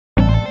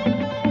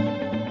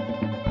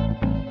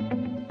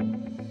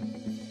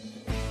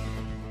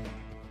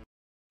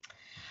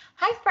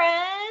Hi,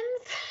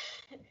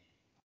 friends.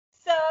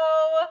 So,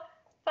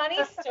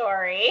 funny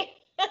story.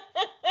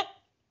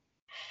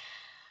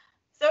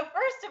 So,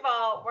 first of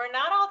all, we're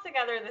not all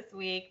together this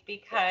week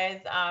because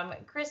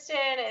Kristen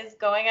is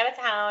going out of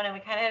town and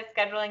we kind of had a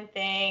scheduling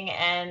thing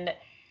and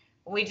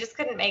we just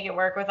couldn't make it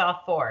work with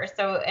all four.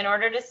 So, in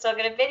order to still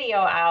get a video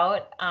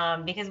out,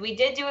 because we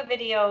did do a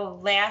video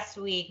last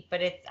week,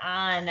 but it's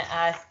on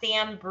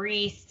Sam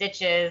Bree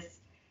Stitches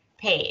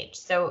page.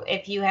 So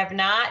if you have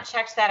not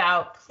checked that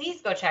out,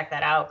 please go check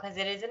that out because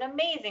it is an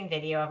amazing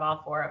video of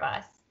all four of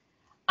us.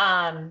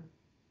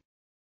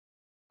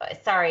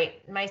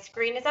 Sorry, my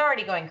screen is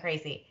already going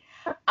crazy.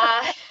 But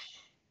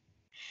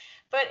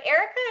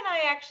Erica and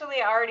I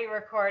actually already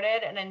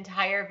recorded an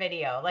entire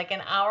video, like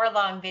an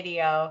hour-long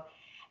video.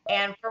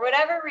 And for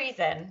whatever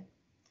reason,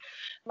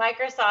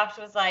 Microsoft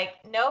was like,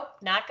 nope,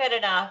 not good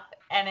enough.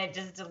 And it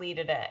just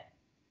deleted it.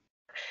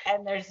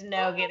 And there's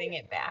no getting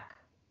it back.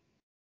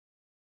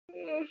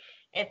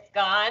 It's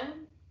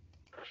gone,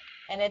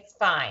 and it's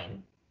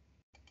fine.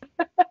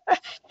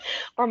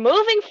 We're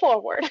moving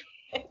forward.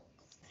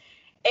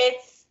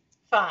 It's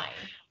fine.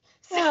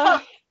 So I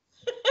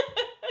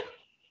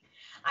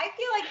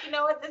feel like, you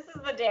know what, this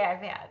is the day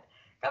I've had.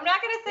 I'm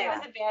not going to say it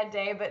was a bad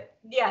day, but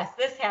yes,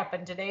 this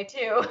happened today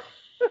too.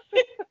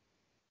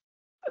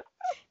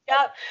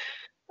 Yep.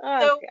 Oh,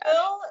 so gosh.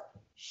 we'll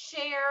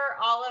share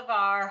all of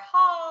our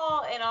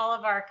haul and all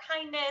of our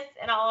kindness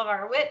and all of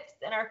our whips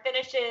and our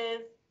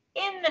finishes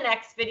in the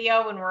next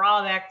video when we're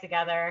all back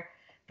together.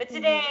 But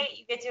today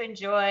you get to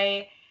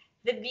enjoy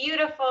the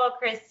beautiful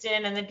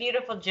Kristen and the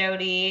beautiful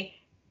Jody,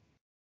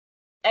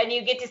 and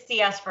you get to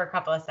see us for a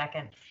couple of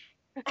seconds.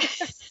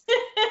 It's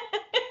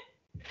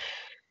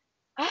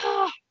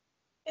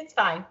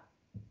fine.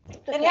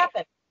 It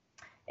happens.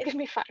 It's gonna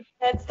be fine.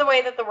 That's the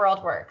way that the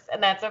world works,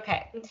 and that's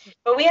okay.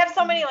 But we have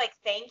so many like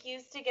thank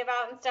yous to give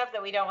out and stuff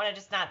that we don't want to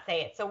just not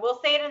say it. So we'll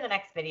say it in the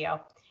next video,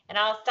 and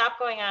I'll stop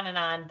going on and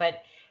on.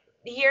 But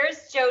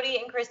here's Jody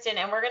and Kristen,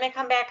 and we're gonna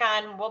come back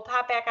on. We'll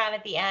pop back on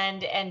at the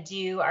end and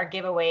do our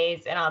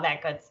giveaways and all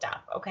that good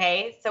stuff.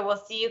 Okay? So we'll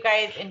see you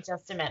guys in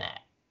just a minute.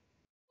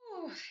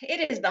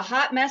 It is the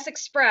Hot Mess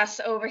Express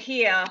over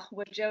here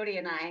with Jody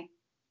and I.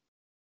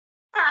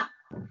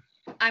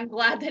 I'm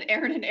glad that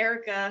Erin and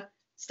Erica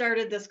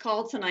started this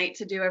call tonight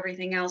to do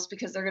everything else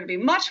because they're going to be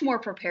much more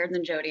prepared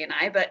than Jody and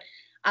I. But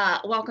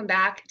welcome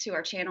back to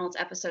our channel. It's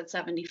episode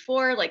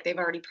 74, like they've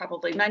already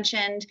probably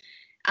mentioned.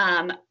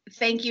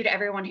 Thank you to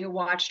everyone who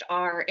watched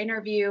our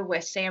interview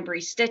with Sam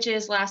Bree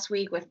Stitches last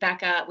week with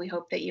Becca. We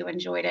hope that you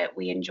enjoyed it.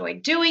 We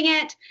enjoyed doing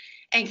it.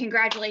 And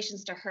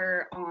congratulations to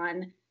her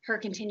on her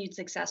continued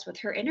success with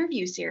her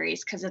interview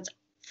series because it's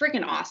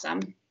freaking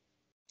awesome.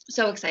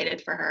 So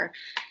excited for her.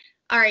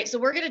 All right, so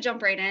we're going to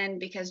jump right in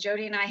because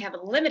Jody and I have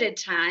a limited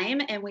time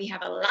and we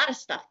have a lot of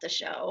stuff to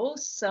show.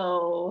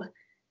 So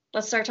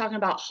let's start talking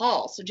about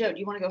haul. So Jody,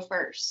 you want to go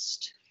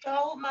first?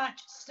 So much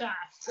stuff.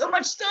 So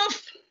much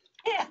stuff.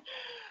 Yeah.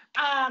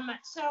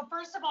 So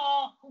first of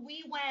all,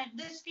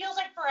 this feels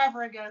like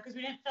forever ago because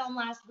we didn't film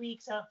last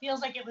week, so it feels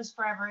like it was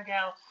forever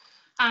ago.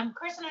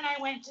 Kristen and I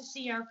went to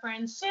see our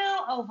friend Sue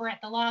over at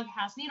the Log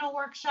House Needle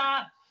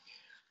Workshop.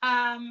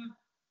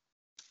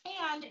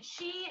 And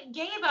she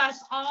gave us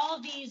all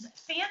these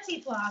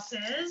fancy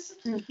flosses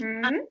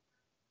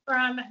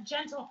from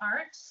Gentle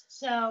Arts.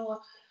 So,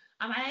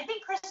 and I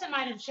think Kristen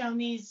might have shown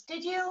these.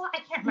 Did you? I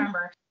can't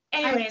remember.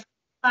 Anyways,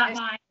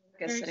 mine.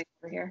 Sitting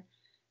over here.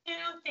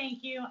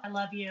 Thank you. I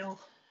love you.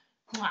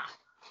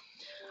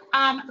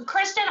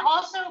 Kristen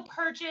also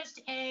purchased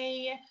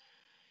a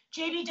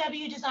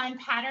JBW design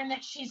pattern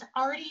that she's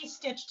already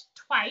stitched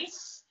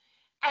twice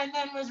and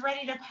then was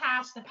ready to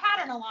pass the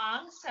pattern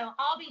along. So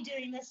I'll be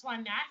doing this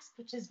one next,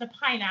 which is the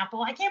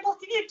pineapple. I can't believe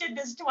you did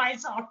this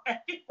twice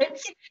already.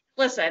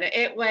 Listen,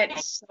 it went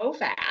so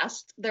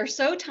fast. They're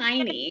so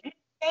tiny.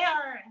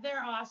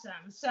 They're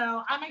awesome.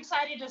 So I'm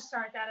excited to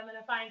start that. I'm going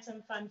to find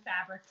some fun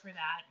fabric for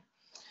that.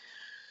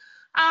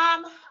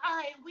 All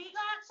right, we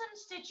got some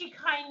stitchy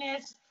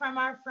kindness from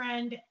our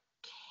friend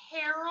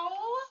Carol.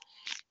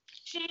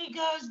 She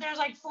goes, there's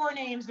like 4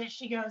 names that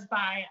she goes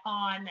by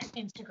on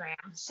Instagram.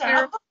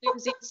 So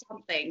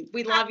something.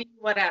 We love you,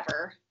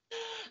 whatever.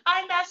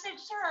 I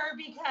messaged her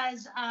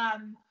because,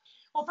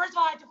 well, first of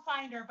all, I had to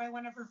find her by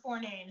one of her 4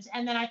 names.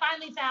 And then I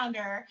finally found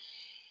her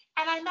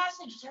and I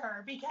messaged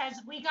her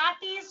because we got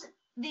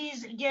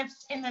these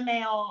gifts in the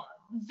mail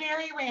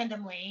very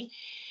randomly.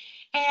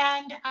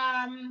 And,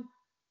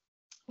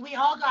 we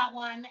all got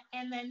one.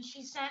 And then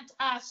she sent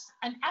us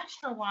an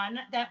extra one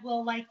that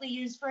we'll likely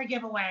use for a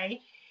giveaway.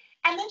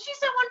 And then she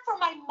sent one for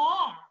my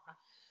mom.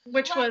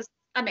 Which was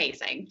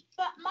amazing.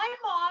 But my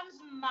mom's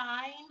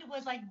mind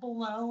was like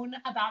blown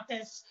about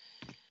this,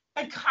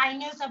 the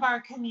kindness of our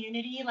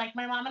community. Like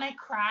my mom and I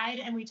cried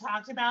and we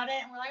talked about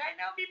it. And we're like, I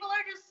know people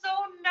are just so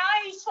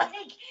nice.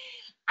 Like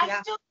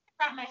I still can't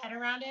wrap my head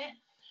around it.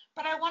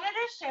 But I wanted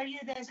to show you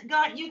this.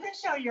 God, you can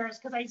show yours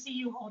because I see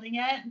you holding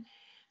it.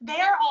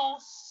 They're all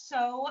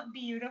so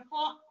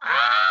beautiful.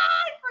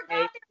 I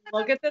forgot.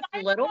 Look at this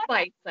little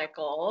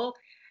bicycle.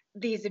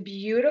 these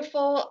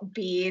beautiful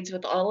beads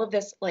with all of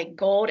this like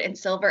gold and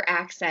silver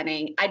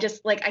accenting. I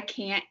just like, I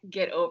can't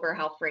get over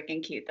how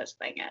freaking cute this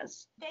thing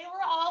is. They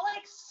were all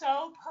like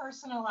so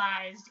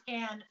personalized.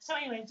 And so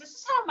anyways, this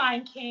is how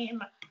mine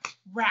came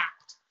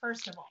wrapped,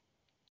 first of all.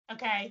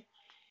 Okay.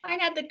 I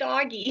had the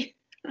doggy.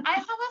 I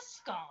have a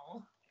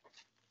skull.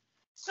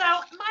 So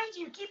mind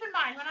you, keep in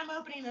mind when I'm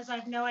opening this, I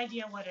have no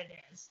idea what it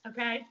is.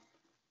 Okay.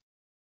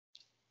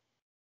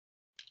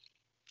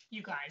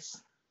 You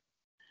guys.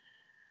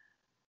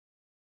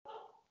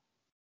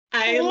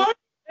 Look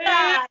at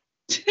that.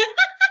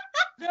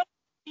 The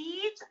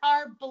beads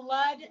are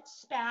blood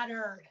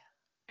spattered.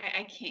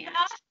 I can't.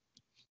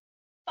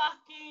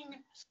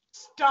 Fucking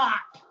stop.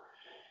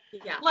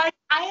 Yeah. Like,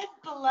 I have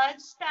blood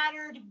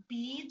spattered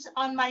beads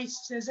on my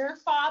scissor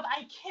fob.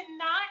 I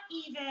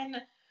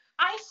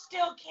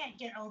still can't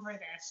get over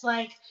this.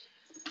 Like,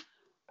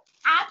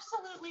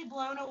 absolutely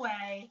blown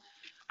away.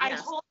 Yes. I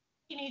told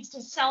him he needs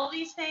to sell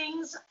these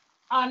things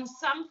on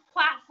some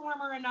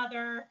platform or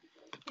another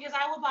because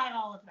I will buy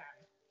all of them.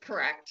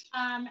 Correct.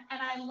 And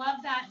I love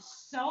that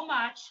so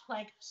much,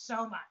 like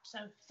so much. So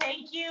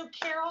thank you,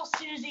 Carol,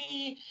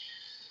 Susie,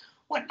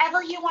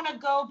 whatever you want to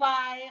go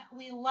by.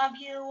 We love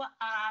you.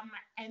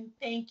 And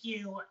thank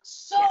you.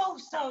 So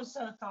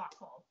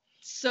thoughtful.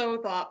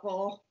 So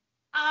thoughtful.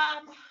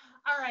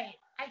 All right.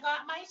 I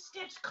got my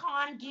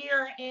StitchCon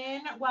gear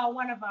in, well,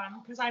 one of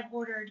them, because I've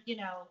ordered,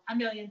 a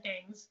million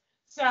things.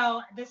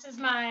 So this is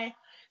my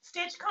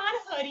StitchCon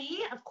hoodie.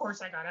 Of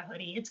course I got a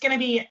hoodie. It's going to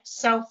be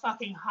so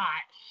fucking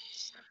hot.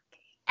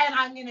 And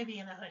I'm going to be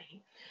in the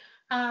hoodie.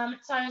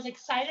 So I was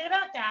excited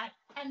about that.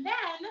 And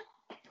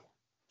then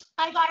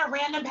I got a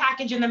random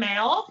package in the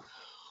mail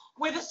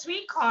with a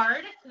sweet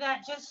card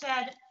that just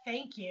said,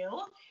 thank you.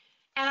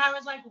 And I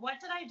was like, what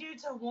did I do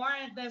to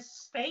warrant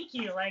this thank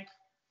you? Like,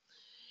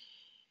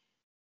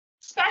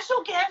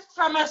 special gift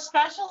from a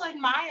special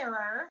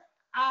admirer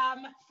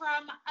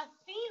from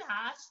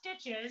Athena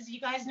Stitches. You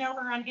guys know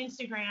her on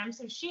Instagram.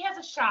 So she has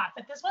a shop,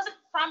 but this wasn't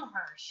from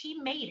her. She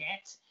made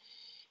it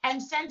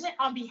and sent it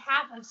on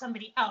behalf of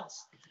somebody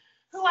else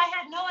who I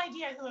had no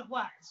idea who it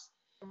was.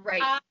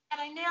 Right.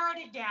 And I narrowed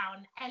it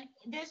down. And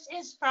this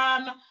is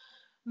from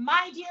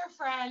my dear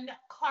friend,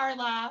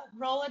 Carla,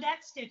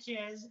 Rolodex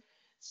Stitches,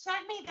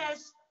 sent me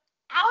this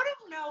out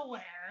of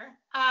nowhere,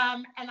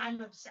 and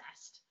I'm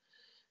obsessed.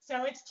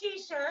 So it's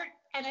t-shirt,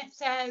 and it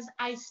says,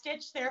 I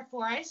stitch,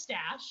 therefore I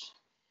stash.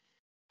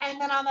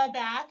 And then on the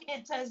back,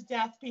 it says,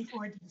 death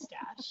before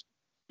de-stash.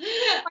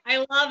 I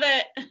love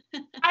it.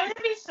 I'm going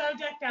to be so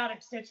decked out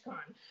at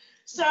StitchCon.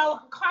 So,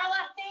 Carla,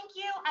 thank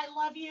you. I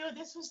love you.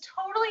 This was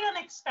totally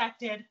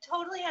unexpected,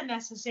 totally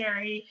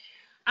unnecessary.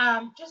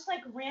 Just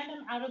like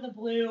random out of the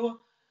blue,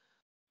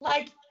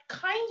 like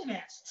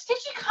kindness,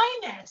 stitchy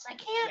kindness. I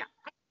can't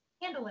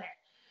handle it.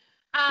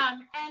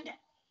 And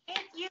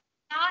if you've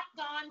not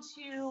gone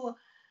to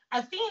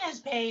Athena's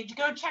page,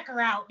 go check her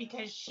out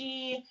because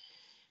she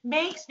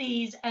makes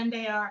these and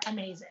they are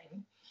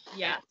amazing.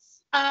 Yes.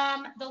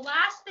 The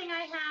last thing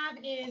I have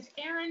is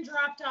Erin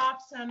dropped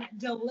off some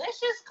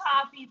delicious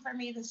coffee for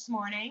me this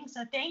morning.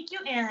 So thank you,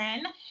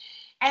 Erin.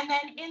 And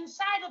then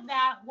inside of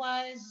that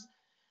was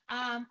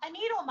a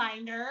needle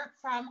minder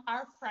from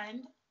our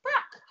friend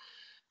Brooke.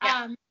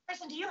 Yeah.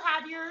 Kristen, do you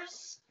have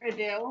yours? I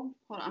do.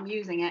 Hold on, I'm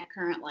using it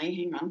currently.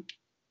 Hang on.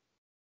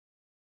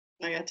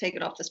 I gotta take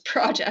it off this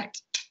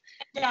project.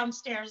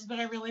 Downstairs, but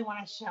I really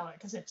want to show it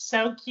because it's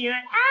so cute.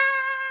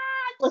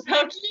 Look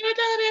how cute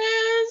that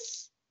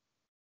is.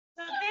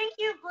 So thank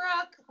you,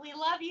 Brooke. We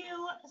love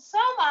you so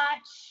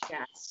much.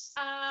 Yes.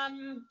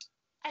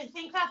 I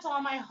think that's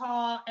all my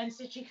haul and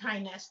stitchy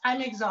kindness.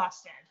 I'm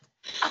exhausted.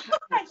 So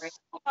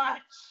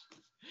much.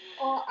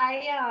 Well,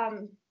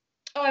 I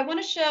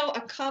want to show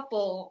a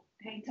couple.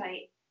 Hang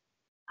tight.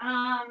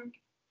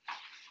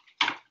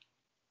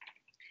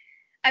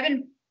 I've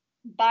been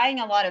buying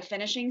a lot of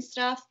finishing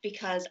stuff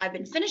because I've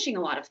been finishing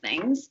a lot of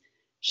things.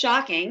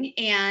 Shocking.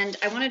 And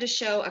I wanted to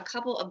show a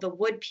couple of the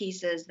wood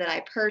pieces that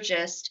I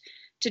purchased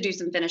to do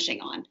some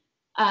finishing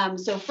on.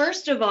 So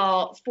first of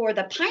all, for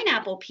the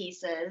pineapple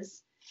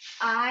pieces,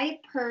 I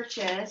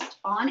purchased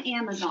on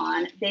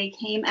Amazon, they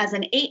came as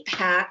an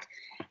 8-pack,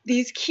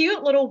 these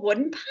cute little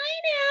wooden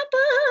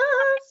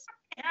pineapples.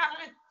 Yeah.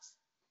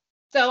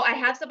 So I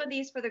have some of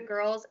these for the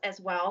girls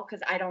as well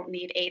because I don't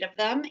need 8 of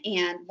them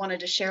and wanted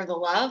to share the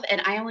love.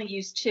 And I only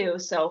use 2.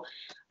 So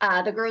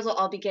the girls will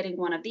all be getting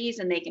one of these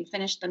and they can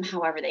finish them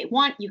however they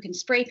want. You can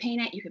spray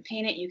paint it, you can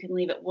paint it, you can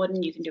leave it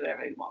wooden, you can do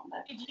whatever you want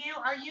with it.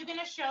 Are you going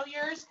to show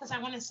yours? Because I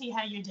want to see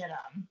how you did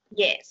them.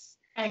 Yes.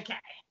 Okay.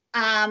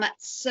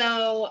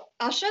 So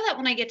I'll show that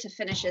when I get to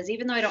finishes.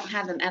 Even though I don't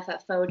have them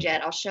FFO'd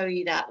yet, I'll show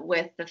you that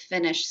with the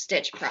finished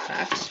stitch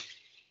product.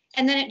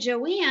 And then at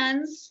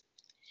Joann's,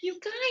 you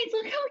guys,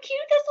 look how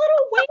cute this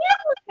little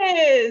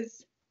whale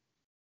is.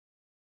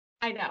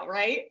 I know,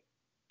 right?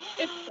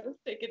 It's so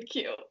stinking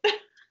cute.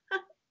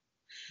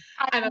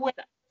 I would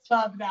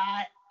love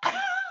that. So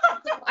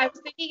I was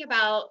thinking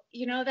about,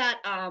 you know that,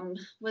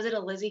 was it a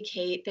Lizzie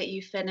Kate that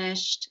you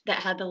finished that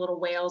had the little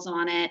whales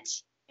on it?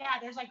 Yeah,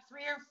 there's like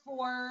 3 or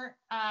 4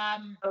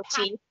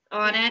 motifs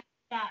on it.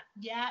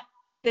 Yeah.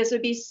 This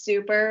would be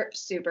super,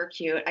 super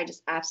cute. I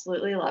just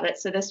absolutely love it.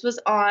 So this was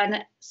on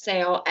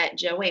sale at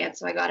Joann,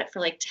 so I got it for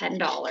like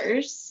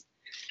 $10.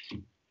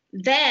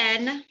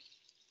 Then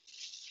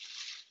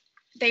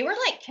they were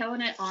like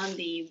killing it on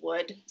the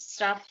wood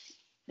stuff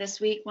this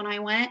week when I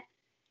went.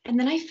 And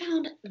then I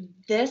found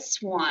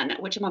this one,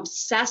 which I'm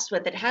obsessed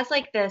with. It has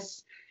like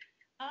this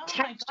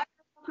texture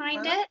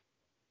behind it.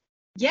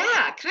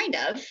 Yeah, kind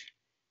of.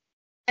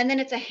 And then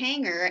it's a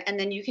hanger, and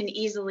then you can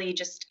easily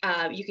just,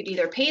 you could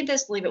either paint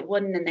this, leave it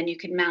wooden, and then you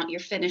can mount your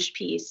finished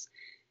piece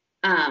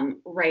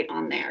right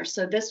on there.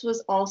 So this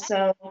was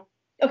also,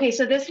 okay,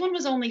 so this one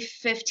was only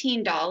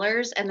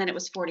 $15, and then it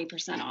was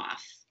 40%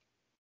 off.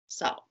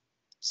 So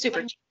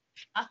super cheap.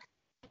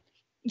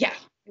 Yeah,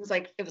 it was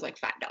like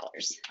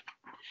 $5.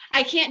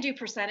 I can't do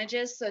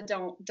percentages, so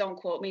don't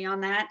quote me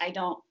on that. I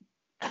don't.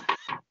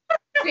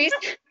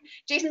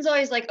 Jason's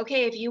always like,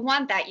 okay, if you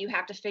want that, you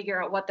have to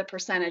figure out what the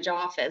percentage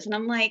off is. And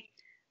I'm like,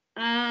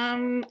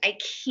 I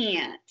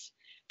can't,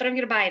 but I'm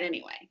going to buy it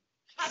anyway.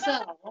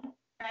 So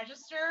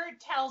register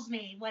tells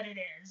me what it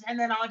is, and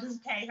then I'll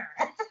just pay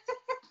her.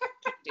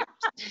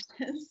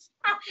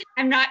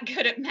 I'm not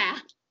good at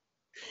math.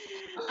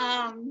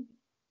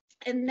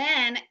 And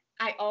then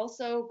I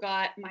also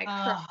got my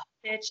Cross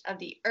Stitch of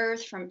the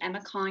Earth from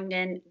Emma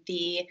Congdon.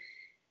 The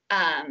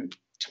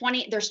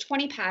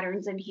 20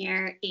 patterns in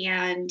here,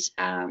 and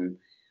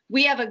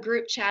we have a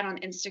group chat on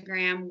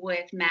Instagram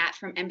with Matt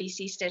from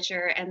NBC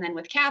Stitcher, and then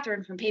with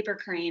Catherine from Paper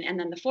Crane, and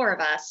then the 4 of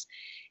us.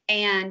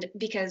 And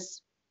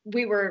because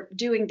we were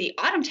doing the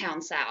Autumn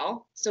Town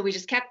SAL, so we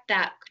just kept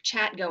that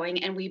chat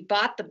going, and we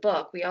bought the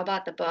book. We all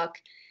bought the book.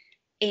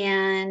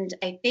 And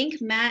I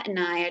think Matt and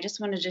I just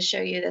wanted to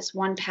show you this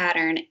one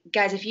pattern.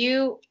 Guys, if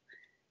you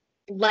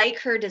like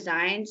her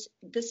designs,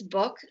 this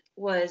book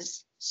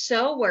was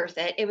so worth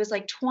it. It was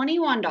like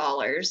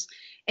 $21,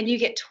 and you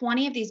get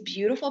 20 of these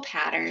beautiful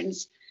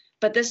patterns.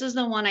 But this is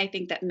the one I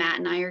think that Matt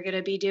and I are going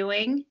to be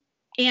doing.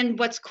 And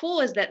what's cool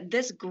is that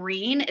this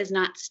green is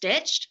not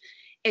stitched.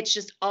 It's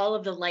just all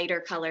of the lighter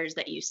colors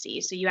that you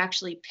see. So you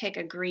actually pick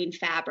a green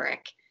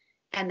fabric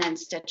and then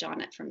stitch on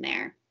it from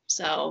there.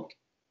 So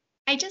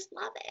I just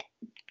love it.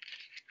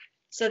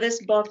 So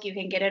this book, you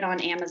can get it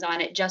on Amazon.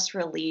 It just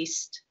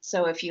released.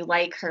 So if you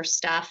like her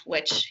stuff,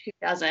 which who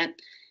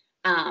doesn't,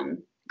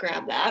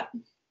 grab that.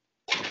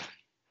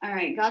 All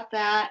right, got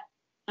that.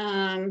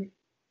 And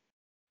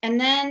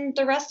then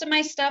the rest of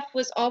my stuff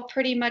was all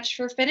pretty much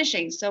for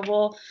finishing. So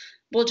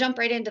we'll jump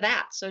right into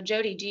that. So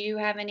Jody, do you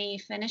have any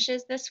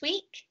finishes this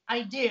week?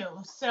 I do.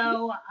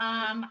 So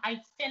I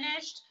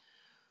finished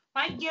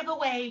my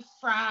giveaway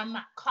from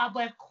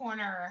Cobweb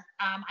Corner.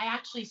 I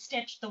actually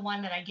stitched the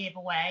one that I gave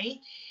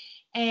away,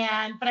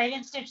 but I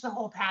didn't stitch the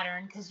whole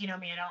pattern because you know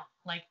me, I don't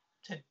like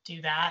to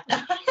do that.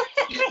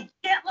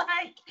 Get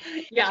like,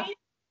 yeah.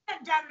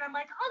 Done, and I'm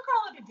like, I'll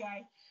call it a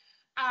day.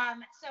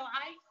 So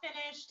I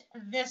finished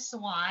this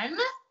one.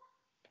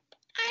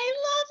 I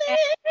love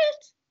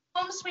it.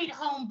 Home Sweet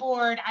Home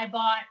board I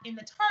bought in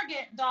the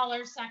Target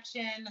dollar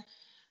section.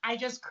 I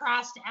just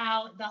crossed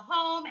out the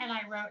home and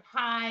I wrote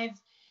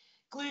hive,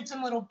 glued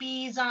some little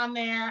bees on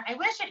there. I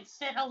wish it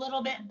fit a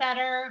little bit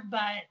better,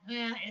 but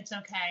it's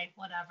okay,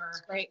 whatever.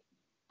 It's great.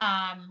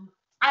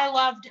 I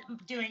loved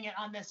doing it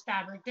on this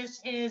fabric. This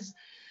is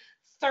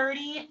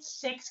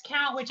 36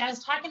 count, which I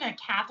was talking to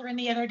Catherine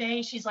the other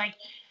day. She's like,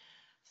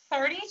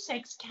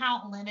 36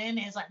 count linen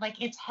is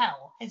like it's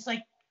hell. It's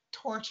like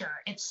torture.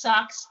 It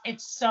sucks.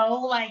 It's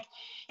so like,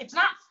 it's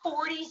not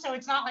 40, so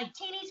it's not like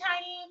teeny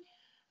tiny,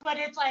 but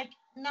it's like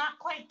not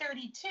quite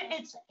 32.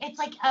 It's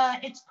like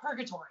it's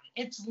purgatory.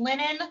 It's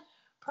linen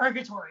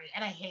purgatory,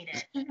 and I hate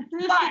it.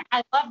 But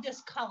I love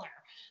this color,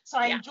 so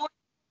I enjoy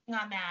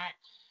working on that.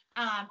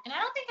 And I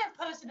don't think I've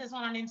posted this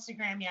one on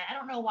Instagram yet. I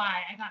don't know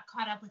why. I got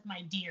caught up with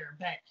my deer,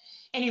 but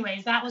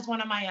anyways, that was one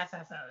of my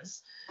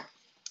FFOs.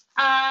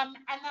 And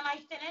then I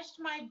finished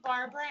my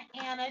Barbara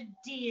Anna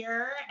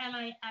deer, and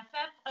I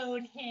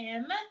FFO'd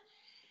him,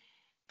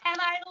 and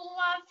I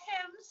love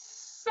him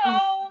so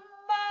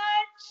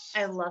much.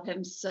 I love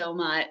him so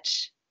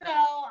much. So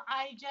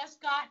I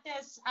just got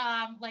this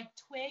like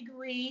twig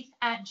wreath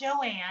at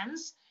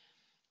Joann's,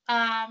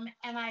 and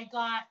I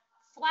got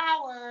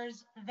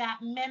flowers that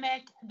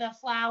mimic the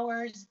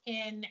flowers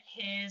in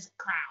his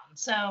crown.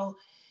 So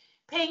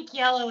pink,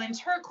 yellow, and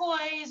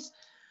turquoise.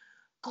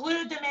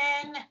 Glued them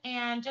in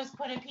and just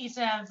put a piece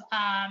of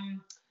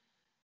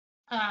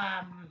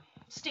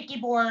sticky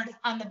board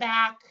on the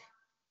back,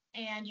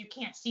 and you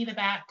can't see the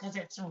back because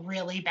it's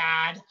really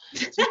bad.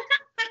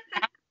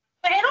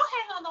 But it'll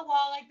hang on the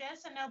wall like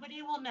this and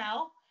nobody will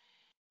know.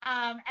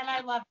 And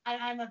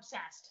I'm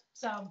obsessed.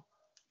 So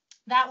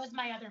that was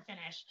my other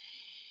finish.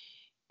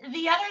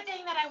 The other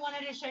thing that I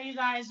wanted to show you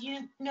guys,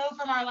 you know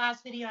from our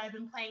last video, I've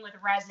been playing with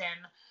resin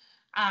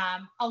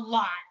a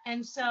lot.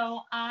 And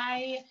so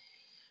I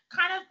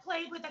kind of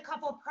played with a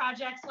couple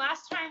projects.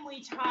 Last time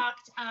we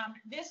talked,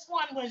 this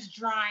one was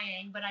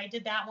drying, but I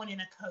did that one in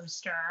a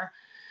coaster.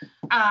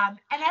 And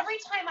every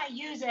time I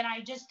use it,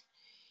 I just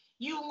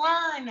you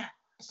learn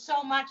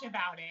so much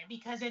about it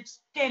because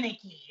it's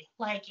finicky.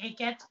 Like it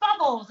gets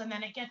bubbles and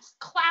then it gets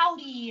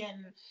cloudy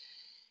and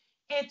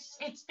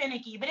it's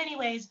finicky. But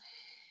anyways,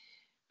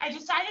 I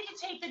decided to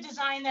take the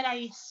design that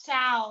I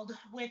saled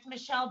with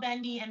Michelle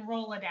Bendy and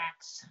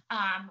Rolodex.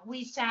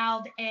 We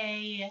saled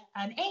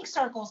an ink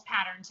circles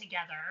pattern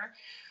together.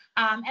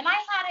 And I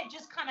had it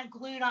just kind of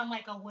glued on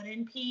like a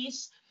wooden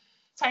piece.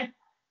 So I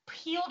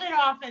peeled it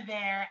off of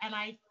there and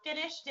I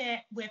finished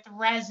it with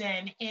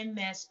resin in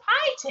this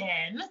pie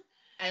tin.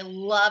 I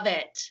love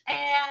it.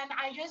 And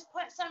I just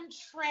put some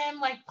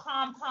trim, like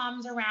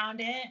pom-poms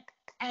around it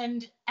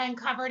and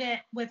covered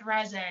it with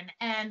resin.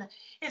 And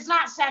it's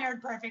not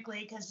centered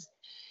perfectly because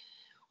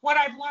what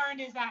I've learned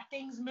is that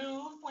things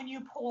move when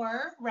you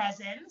pour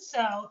resin.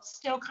 So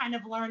still kind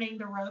of learning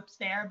the ropes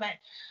there. But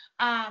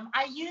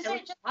I use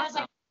it just as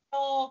a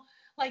little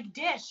like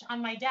dish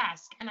on my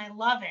desk. And I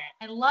love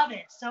it. I love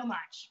it so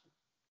much.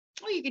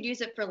 Well, you could use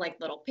it for like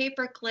little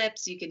paper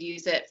clips. You could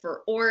use it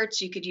for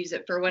orts. You could use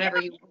it for whatever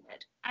you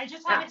wanted. I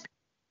just have it on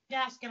my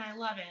desk and I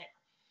love it.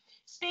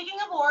 Speaking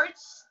of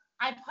orts,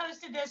 I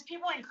posted this.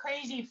 People went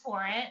crazy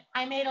for it.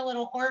 I made a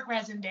little ort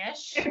resin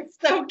dish. It's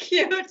so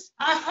cute.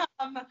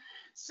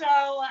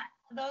 So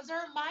those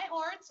are my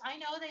orts. I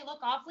know they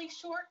look awfully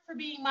short for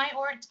being my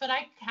orts, but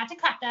I had to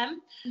cut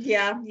them.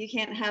 Yeah, you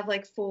can't have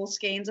like full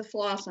skeins of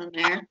floss on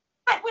there.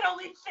 I would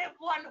only fit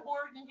one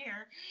ort in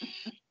here.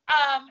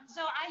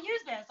 So I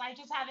use this. I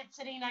just have it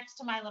sitting next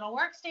to my little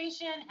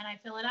workstation and I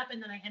fill it up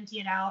and then I empty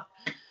it out.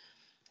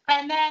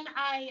 And then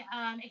I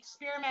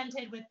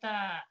experimented with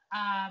the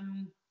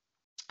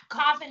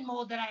coffin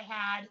mold that I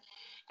had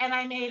and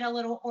I made a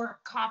little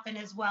ort coffin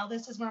as well.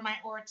 This is where my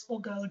orts will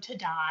go to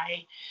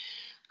die.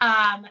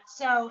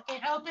 So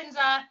it opens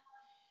up.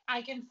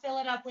 I can fill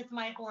it up with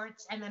my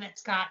orts and then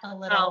it's got a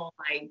little. Oh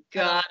my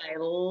God, I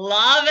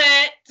love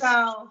it.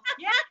 So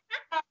yeah.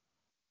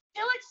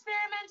 Still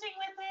experimenting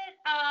with it.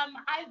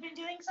 I've been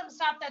doing some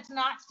stuff that's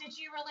not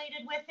stitchy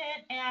related with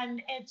it,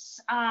 and it's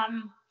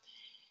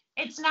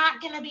not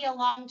going to be a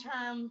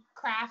long-term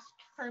craft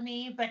for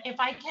me. But if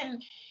I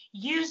can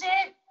use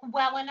it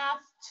well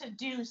enough to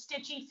do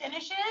stitchy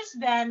finishes,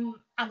 then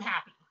I'm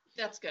happy.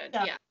 That's good.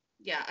 So,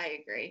 Yeah, I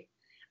agree.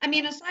 I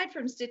mean, aside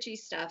from stitchy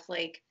stuff,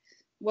 like,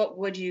 what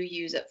would you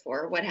use it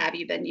for? What have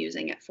you been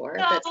using it for?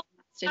 So That's not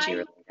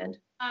stitchy related.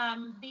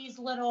 These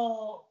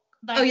little.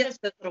 Oh yes,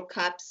 the little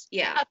cups.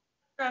 Yeah.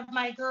 Of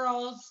my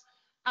girls,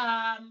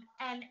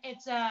 and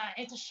it's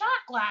a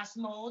shot glass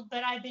mold,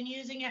 but I've been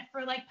using it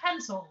for like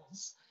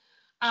pencils.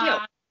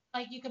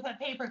 Like you could put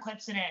paper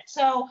clips in it.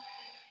 So,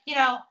 you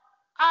know,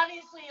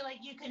 obviously,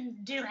 like you can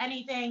do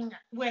anything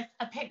with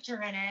a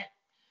picture in it.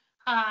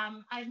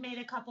 I've made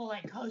a couple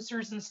like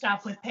coasters and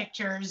stuff with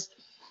pictures,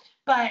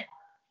 but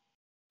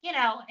you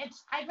know,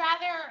 I'd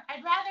rather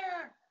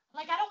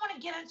like I don't want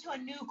to get into a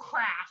new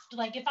craft.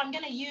 Like if I'm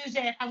gonna use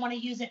it, I want to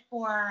use it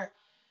for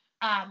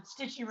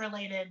stitchy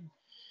related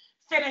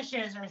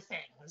finishes or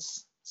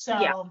things. So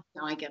yeah,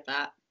 no, I get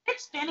that.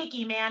 It's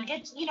finicky, man.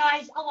 It's, you know,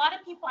 I've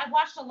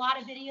watched a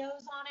lot of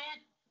videos on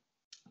it.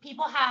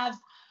 People have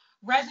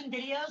resin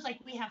videos, like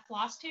we have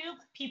Flosstube.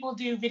 People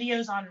do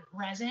videos on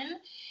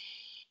resin,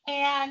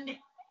 and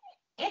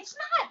it's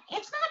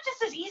not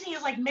just as easy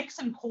as like mix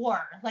and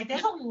pour. Like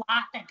there's a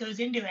lot that goes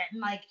into it, and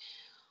like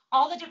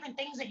all the different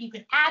things that you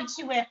could add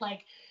to it,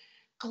 like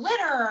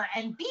glitter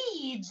and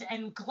beads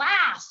and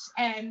glass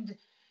and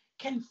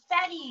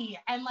confetti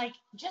and like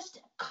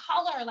just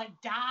color, like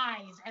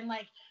dyes, and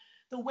like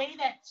the way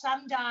that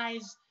some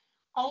dyes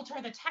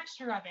alter the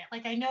texture of it.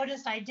 Like I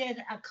noticed I did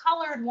a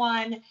colored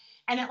one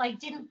and it like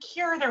didn't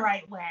cure the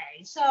right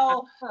way.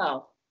 So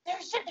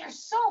there's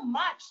so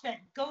much that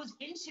goes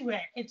into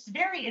it. It's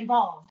very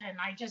involved, and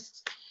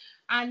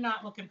I'm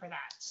not looking for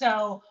that.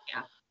 So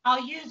yeah.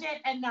 I'll use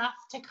it enough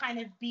to kind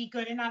of be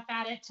good enough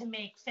at it to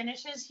make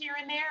finishes here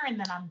and there, and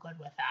then I'm good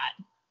with that.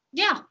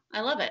 Yeah,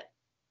 I love it.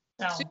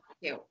 So super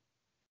cute.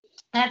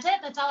 That's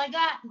it. That's all I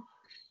got.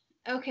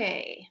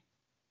 Okay.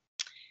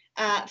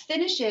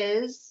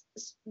 Finishes,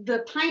 the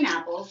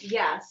pineapples,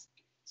 yes.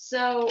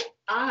 So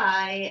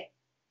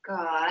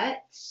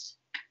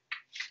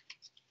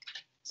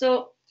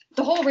the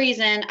whole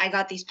reason I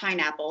got these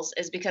pineapples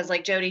is because,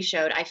 like Jody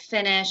showed, I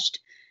finished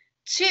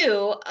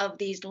 2 of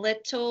these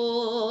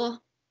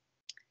little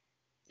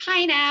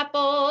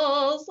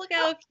pineapples. Look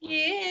how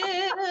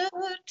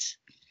cute.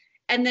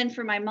 And then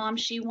for my mom,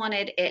 she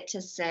wanted it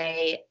to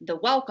say the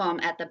welcome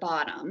at the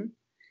bottom.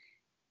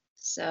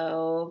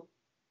 So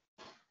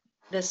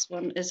this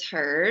one is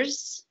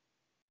hers.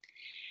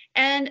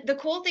 And the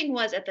cool thing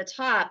was at the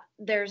top,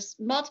 there's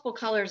multiple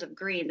colors of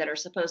green that are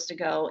supposed to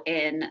go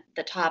in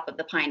the top of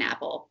the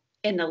pineapple,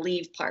 in the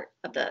leaf part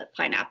of the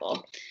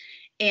pineapple.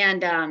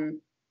 And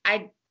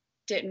I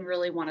didn't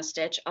really want to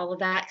stitch all of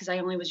that because I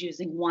only was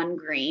using 1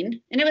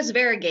 green, and it was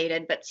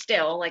variegated, but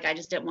still, like, I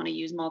just didn't want to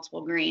use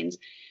multiple greens.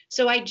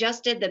 So I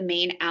just did the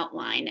main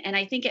outline, and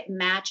I think it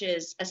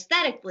matches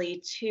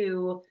aesthetically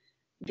to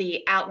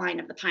the outline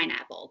of the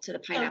pineapple, to the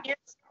pineapple. So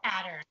here's the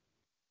pattern.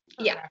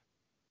 Yeah.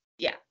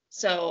 Yeah.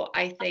 So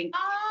I think.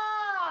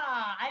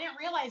 I didn't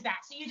realize that.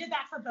 So you did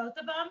that for both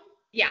of them?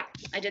 Yeah,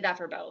 I did that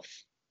for both.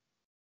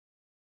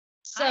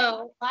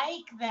 So I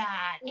like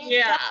that.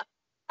 yeah,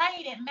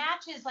 Right. It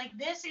matches. Like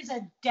this is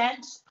a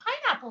dense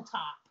pineapple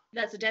top.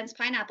 that's a dense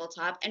pineapple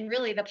top, and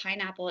really the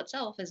pineapple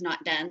itself is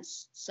not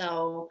dense.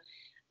 So,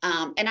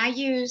 and I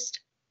used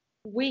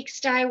Weeks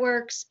Dye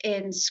Works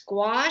in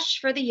squash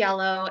for the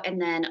yellow,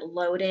 and then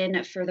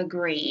Loden for the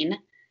green,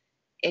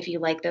 if you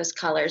like those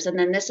colors. And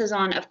then this is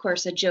on, of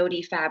course, a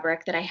Jody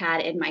fabric that I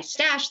had in my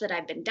stash that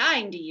I've been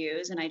dying to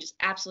use, and I just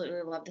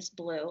absolutely love this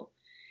blue.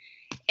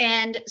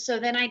 And so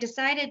then I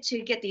decided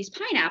to get these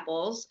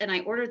pineapples, and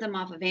I ordered them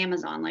off of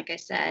Amazon, like I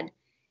said.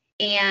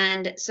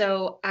 And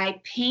so I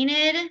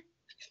painted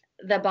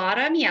the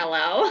bottom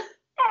yellow.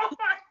 Oh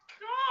my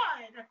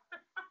God.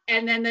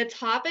 And then the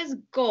top is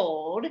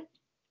gold.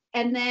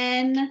 And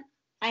then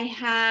I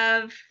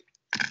have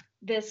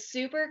this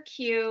super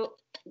cute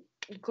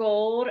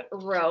gold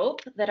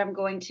rope that I'm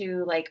going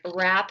to like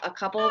wrap a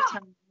couple of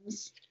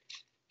times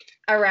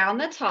around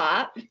the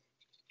top.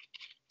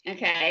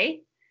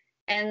 Okay.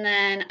 And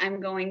then I'm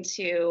going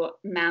to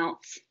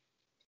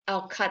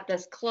I'll cut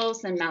this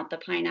close and mount the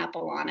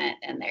pineapple on it.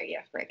 And there you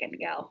friggin'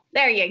 go.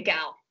 There you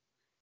go.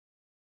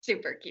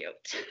 Super cute.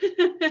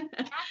 That's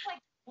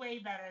like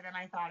way better than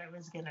I thought it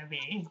was going to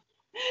be.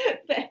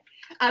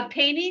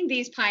 Painting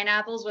these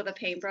pineapples with a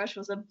paintbrush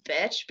was a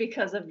bitch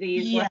because of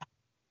these. Yeah.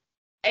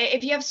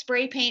 If you have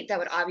spray paint, that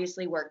would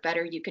obviously work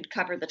better. You could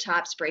cover the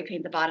top, spray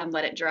paint the bottom,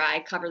 let it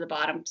dry, cover the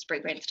bottom,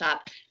 spray paint the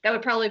top. That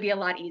would probably be a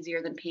lot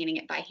easier than painting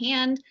it by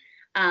hand.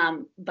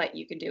 But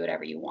you could do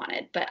whatever you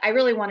wanted. But I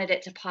really wanted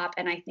it to pop,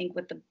 and I think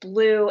with the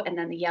blue and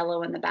then the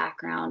yellow in the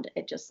background,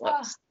 it just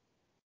looks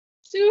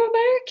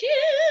super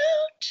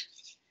cute.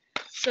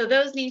 So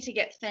those need to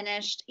get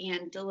finished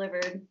and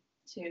delivered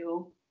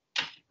to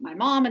my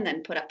mom and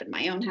then put up in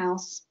my own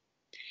house.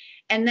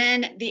 And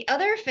then the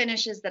other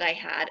finishes that I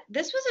had,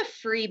 this was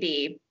a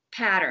freebie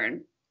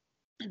pattern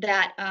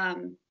that,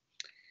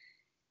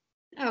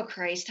 oh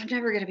Christ, I'm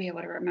never going to be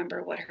able to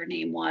remember what her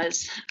name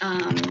was.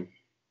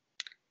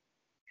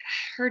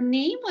 Her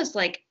name was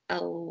like, I'm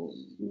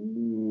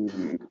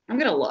going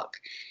to look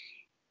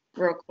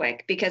real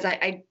quick because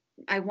I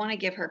want to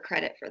give her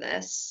credit for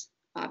this,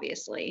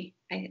 obviously.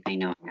 I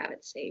know I have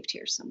it saved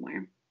here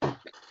somewhere.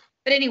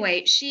 But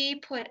anyway,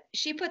 she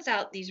puts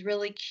out these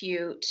really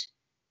cute,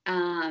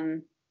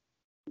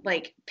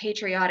 like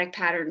patriotic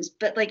patterns,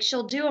 but like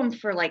she'll do them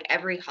for like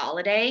every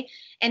holiday.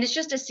 And it's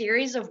just a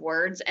series of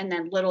words and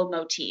then little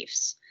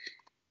motifs.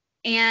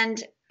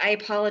 And I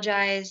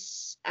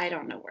apologize. I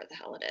don't know where the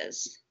hell it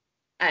is.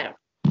 I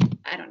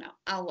don't know.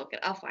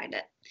 I'll find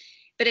it.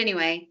 But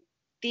anyway,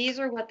 these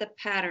are what the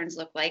patterns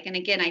look like. And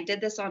again, I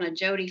did this on a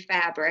Jody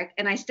fabric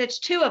and I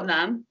stitched 2 of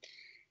them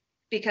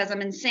because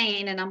I'm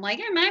insane. And I'm like,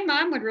 hey, my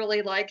mom would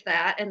really like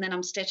that. And then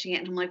I'm stitching it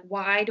and I'm like,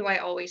 why do I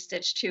always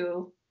stitch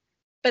 2?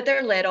 But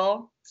they're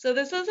little. So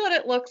this is what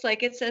it looks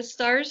like. It says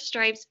Stars,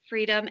 Stripes,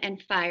 Freedom,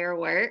 and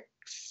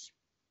Fireworks.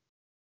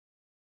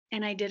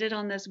 And I did it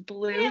on this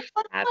blue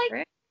fabric.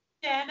 Like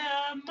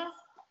denim.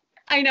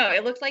 I know,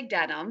 it looks like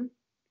denim.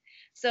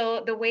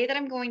 So the way that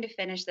I'm going to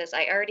finish this,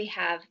 I already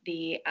have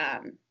the,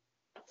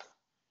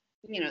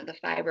 the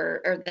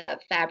fiber or the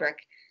fabric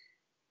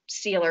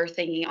sealer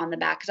thingy on the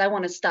back because I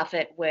want to stuff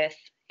it with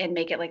and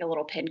make it like a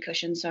little pin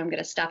cushion. So I'm going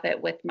to stuff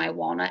it with my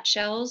walnut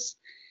shells.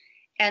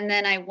 And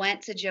then I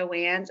went to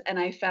Joann's and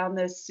I found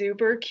this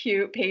super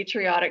cute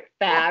patriotic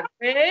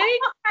fabric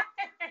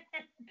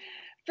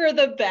for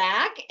the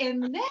back.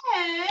 And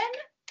then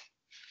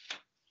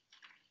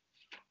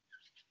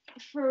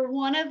for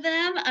one of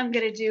them, I'm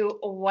going to do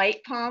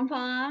white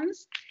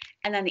pom-poms.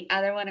 And then the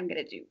other one, I'm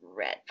going to do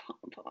red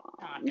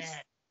pom-poms.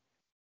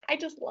 I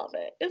just love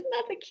it. Isn't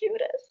that the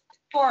cutest?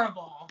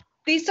 Horrible.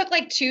 These took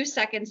like 2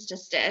 seconds to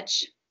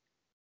stitch.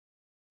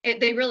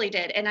 They really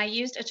did. And I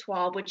used a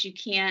 12, which you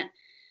can't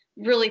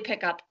really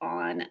pick up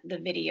on the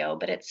video,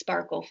 but it's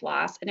sparkle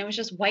floss. And it was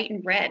just white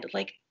and red,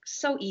 like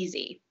so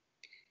easy.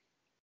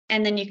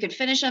 And then you could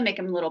finish them, make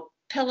them little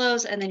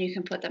pillows, and then you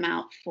can put them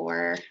out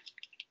for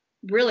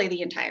really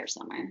the entire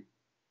summer.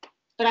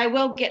 But I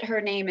will get her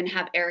name and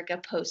have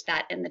Erica post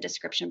that in the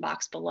description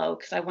box below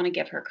because I want to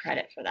give her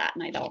credit for that.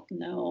 And I don't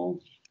know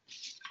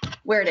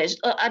where it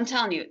is. I'm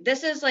telling you,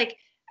 this is like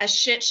a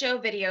shit show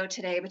video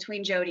today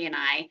between Jody and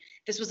I.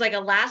 This was like a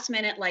last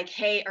minute, like,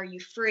 hey, are you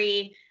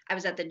free? I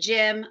was at the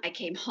gym. I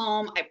came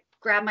home. I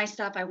grabbed my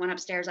stuff. I went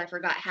upstairs. I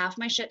forgot half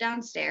my shit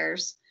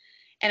downstairs.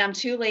 And I'm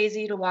too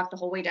lazy to walk the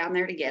whole way down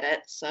there to get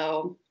it.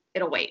 So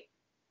it'll wait.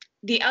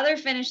 The other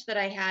finish that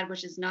I had,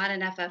 which is not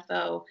an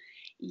FFO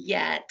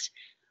yet,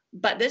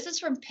 but this is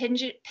from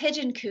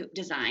Pigeon Coop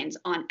Designs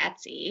on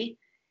Etsy.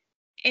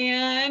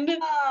 And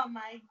oh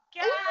my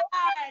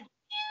God.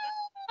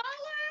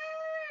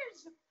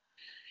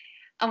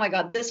 Oh my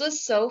God, this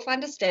was so fun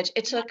to stitch.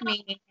 It took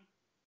me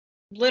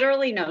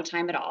literally no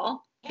time at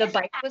all. The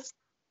bike was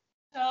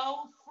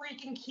so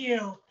freaking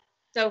cute.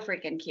 So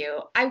freaking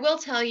cute. I will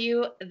tell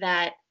you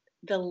that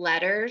the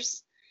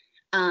letters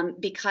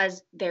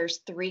because there's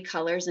 3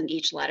 colors in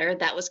each letter,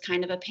 that was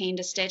kind of a pain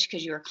to stitch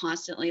because you were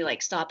constantly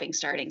like stopping,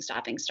 starting,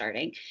 stopping,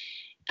 starting.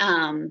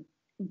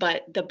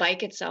 But the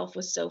bike itself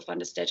was so fun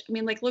to stitch. I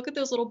mean, like, look at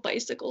those little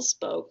bicycle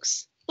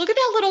spokes. Look at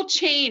that little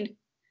chain.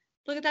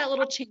 Look at that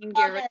little chain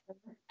gear.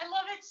 I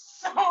love it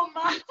so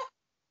much.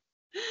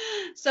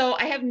 So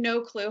I have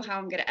no clue how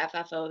I'm going to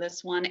FFO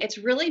this one. It's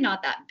really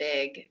not that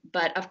big,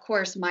 but of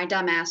course my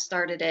dumbass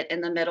started it in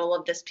the middle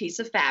of this piece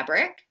of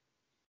fabric,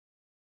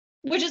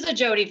 which is a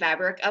Jody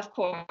fabric, of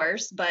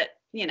course, but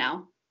you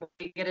know, what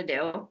are you going to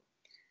do?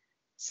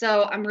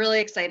 So I'm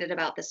really excited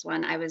about this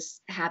one. I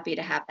was happy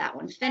to have that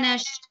one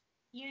finished.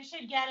 You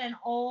should get an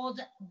old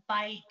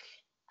bike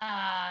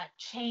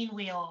chain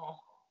wheel.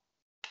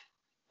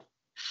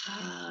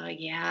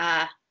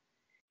 Yeah.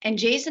 And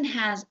Jason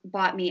has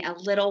bought me a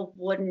little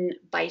wooden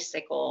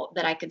bicycle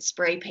that I could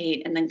spray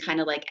paint and then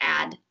kind of like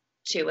add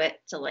to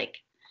it to like,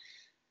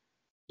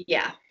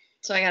 yeah.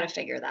 So I got to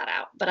figure that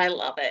out, but I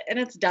love it and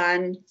it's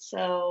done.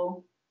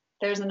 So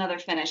there's another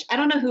finish. I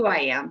don't know who I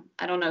am.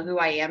 I don't know who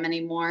I am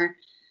anymore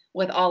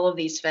with all of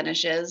these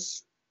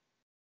finishes.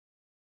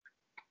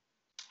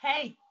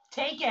 Hey,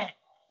 take it.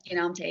 You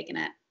know, I'm taking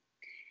it.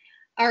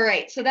 All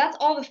right, so that's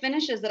all the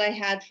finishes that I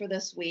had for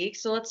this week.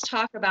 So let's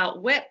talk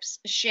about whips,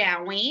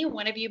 shall we?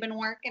 What have you been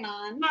working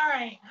on? All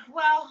right.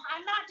 Well,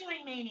 I'm not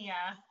doing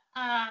Mania.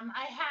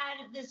 I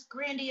had this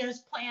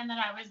grandiose plan that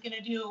I was going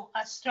to do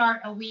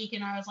a week,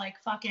 and I was like,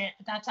 fuck it,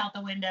 that's out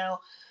the window.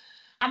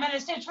 I'm going to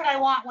stitch what I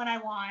want when I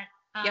want.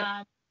 Yep.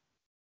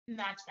 And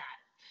that's that.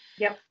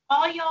 Yep.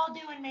 All y'all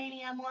doing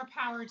Mania, more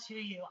power to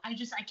you. I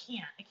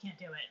can't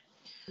do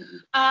it.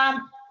 Mm-hmm.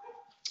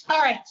 All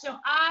right, so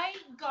I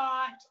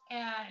got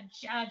a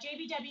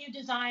JBW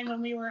design when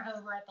we were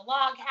over at the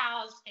log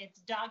house.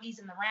 It's Doggies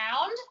in the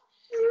Round.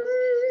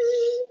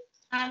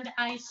 And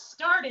I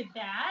started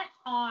that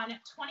on 28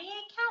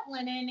 count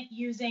linen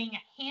using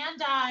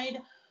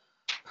hand-dyed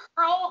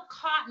pearl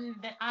cotton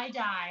that I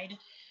dyed.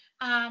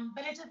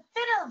 But it's a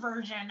thinner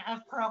version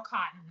of pearl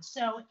cotton,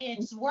 so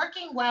it's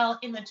working well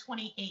in the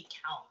 28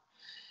 count.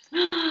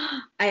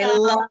 I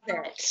love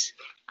it.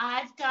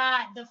 I've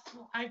got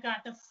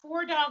the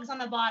 4 dogs on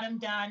the bottom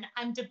done.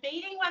 I'm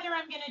debating whether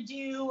I'm gonna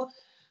do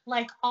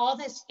like all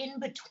this in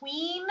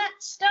between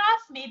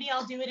stuff. Maybe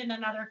I'll do it in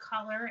another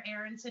color.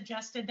 Erin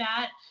suggested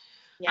that.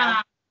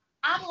 Yeah.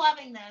 I'm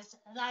loving this.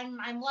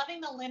 I'm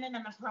loving the linen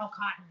and the pearl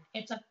cotton.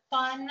 It's a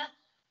fun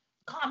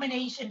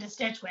combination to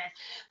stitch with.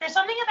 There's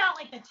something about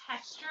like the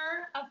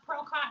texture of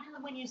pearl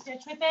cotton when you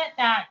stitch with it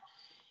that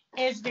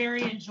is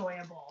very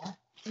enjoyable.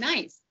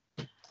 Nice.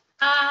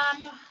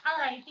 All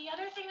right, the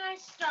other thing I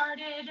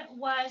started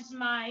was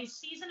my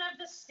Season of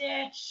the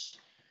Stitch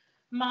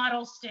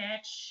model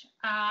stitch.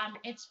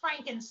 It's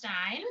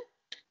Frankenstein.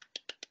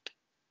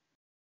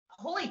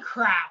 Holy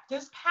crap,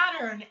 this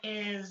pattern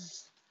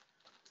is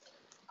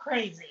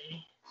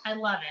crazy. I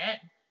love it.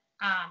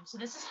 So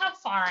this is how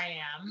far I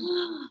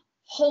am.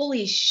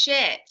 Holy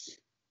shit.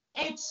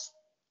 It's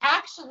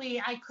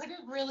actually, I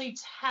couldn't really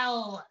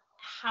tell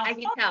how I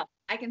can tell.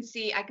 I can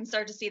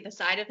start to see the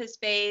side of his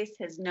face,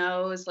 his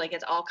nose, like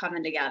it's all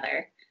coming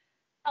together.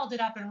 Held it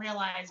up and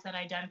realized that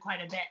I'd done quite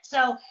a bit.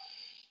 So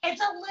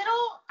it's a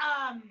little,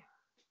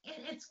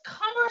 it's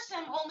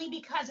cumbersome only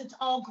because it's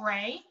all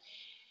gray.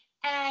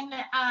 And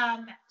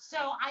so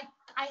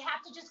I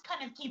have to just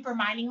kind of keep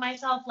reminding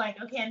myself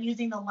like, okay, I'm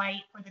using the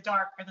light or the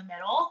dark or the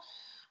middle.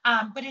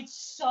 But it's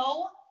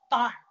so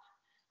fun.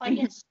 Like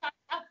it's such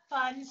a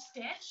fun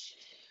stitch.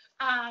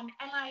 And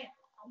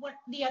what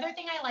the other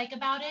thing I like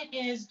about it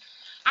is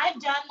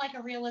I've done like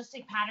a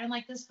realistic pattern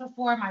like this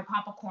before, my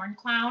Papa Corn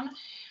Clown,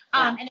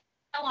 and it's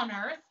Hell on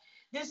Earth.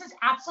 This is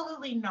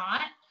absolutely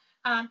not.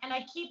 And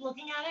I keep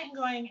looking at it and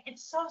going,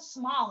 it's so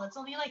small. It's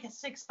only like a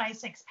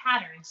 6x6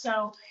 pattern.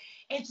 So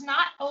it's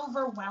not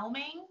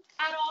overwhelming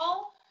at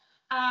all.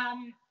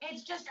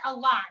 It's just a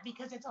lot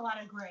because it's a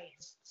lot of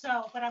grays.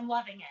 So, but I'm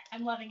loving it.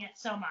 I'm loving it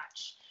so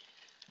much.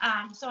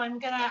 So I'm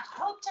gonna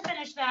hope to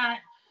finish that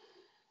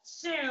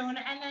soon.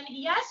 And then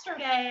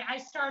yesterday I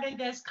started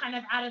this kind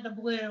of out of the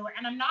blue,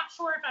 and I'm not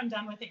sure if I'm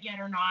done with it yet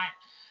or not.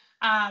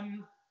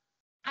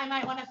 I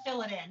might want to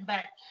fill it in,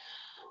 but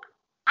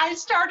I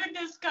started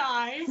this,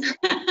 guys.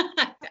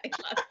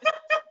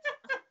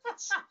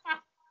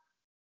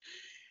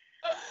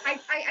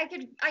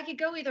 I could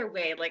go either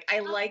way. Like I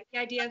like the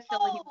idea of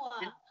filling him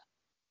in.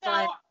 So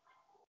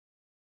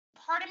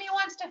part of me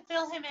wants to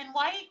fill him in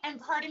white,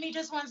 and part of me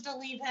just wants to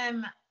leave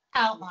him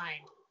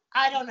outlined.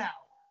 I don't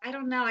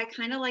know. I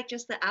kind of like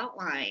just the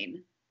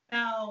outline.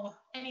 No.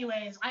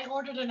 Anyways, I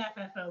ordered an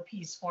FFO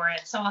piece for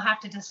it, so I'll have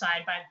to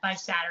decide by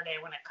Saturday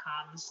when it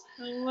comes.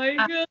 Oh my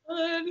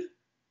god.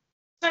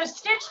 So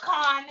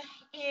StitchCon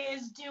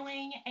is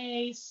doing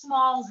a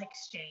smalls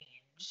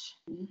exchange.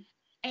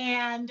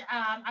 And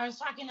I was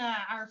talking to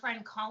our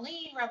friend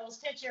Colleen, Rebel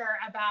Stitcher,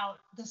 about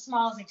the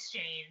smalls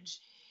exchange.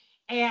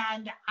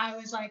 And I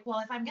was like, well,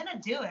 if I'm going to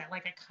do it,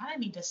 like I kind of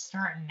need to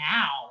start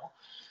now.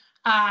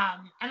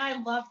 And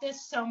I love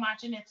this so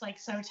much, and it's like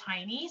so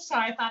tiny. So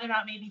I thought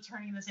about maybe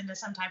turning this into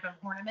some type of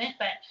ornament,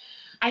 but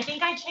I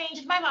think I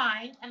changed my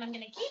mind, and I'm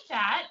gonna keep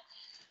that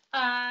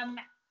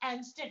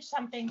and stitch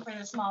something for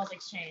the smalls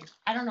exchange.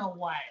 I don't know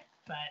what,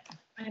 but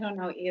I don't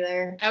know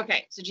either.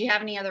 Okay, so do you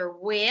have any other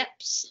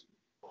whips?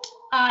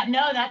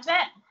 no, that's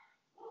it.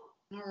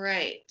 All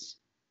right.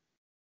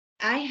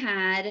 I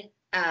had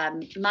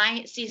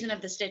my Season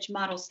of the Stitch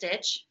model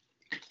stitch,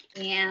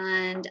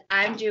 and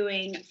I'm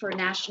doing for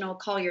National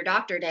Call Your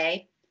Doctor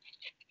Day.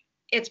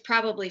 It's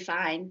probably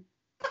fine.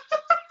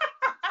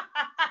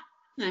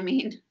 I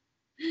mean,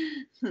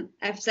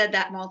 I've said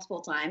that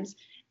multiple times.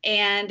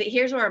 And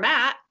here's where I'm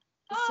at.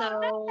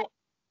 So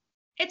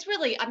it's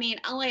really, I mean,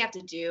 all I have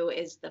to do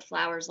is the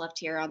flowers left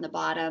here on the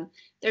bottom.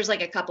 There's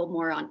like a couple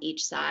more on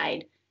each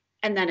side,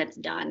 and then it's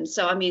done.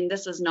 So, I mean,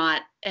 this is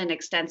not an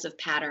extensive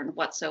pattern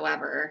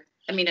whatsoever.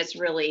 I mean, it's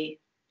really,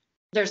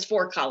 there's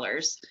 4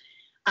 colors,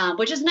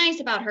 which is nice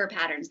about her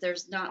patterns.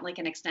 There's not like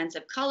an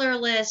extensive color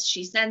list.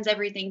 She sends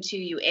everything to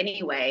you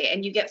anyway,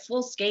 and you get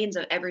full skeins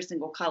of every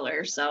single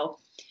color. So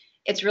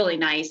it's really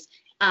nice.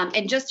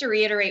 And just to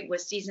reiterate with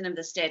Season of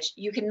the Stitch,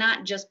 you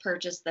cannot just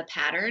purchase the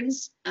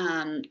patterns.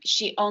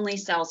 She only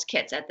sells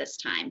kits at this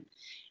time.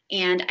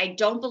 And I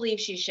don't believe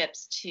she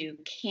ships to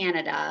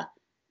Canada,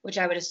 which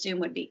I would assume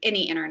would be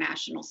any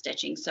international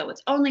stitching. So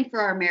it's only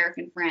for our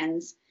American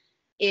friends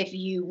if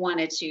you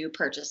wanted to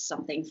purchase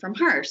something from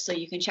her. So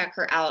you can check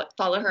her out,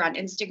 follow her on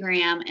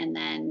Instagram, and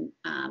then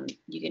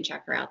you can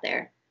check her out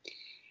there.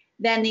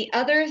 Then the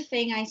other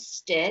thing I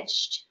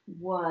stitched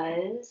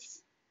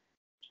was,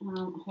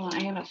 hold on,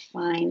 I gotta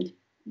find,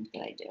 what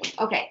did I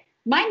do? Okay,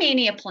 my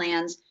Mania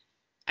plans,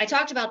 I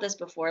talked about this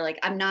before, like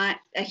I'm not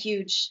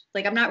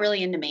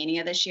really into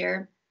Mania this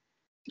year.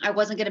 I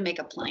wasn't gonna make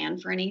a plan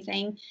for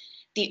anything.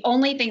 The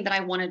only thing that I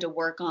wanted to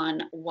work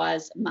on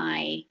was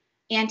my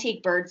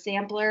antique bird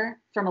sampler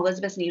from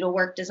Elizabeth's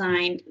Needlework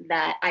Design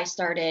that I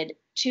started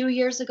 2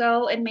 years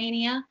ago in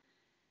Mania.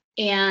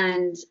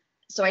 And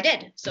so I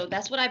did. So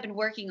that's what I've been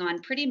working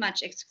on pretty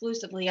much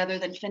exclusively, other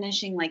than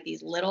finishing like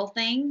these little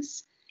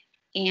things.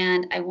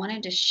 And I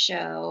wanted to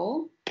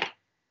show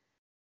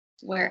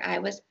where I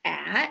was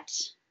at.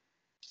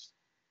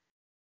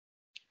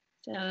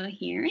 So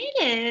here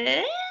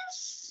it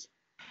is.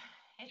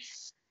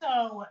 It's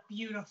so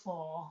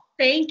beautiful.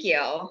 Thank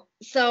you.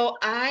 So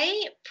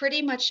I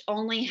pretty much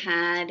only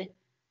had,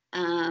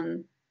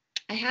 I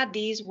had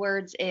these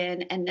words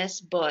in and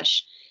this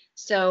bush.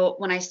 So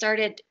when I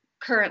started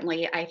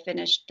currently, I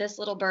finished this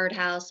little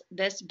birdhouse,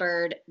 this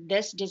bird,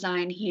 this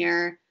design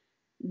here,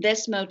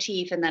 this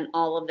motif, and then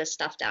all of this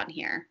stuff down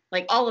here.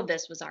 Like all of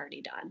this was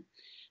already done.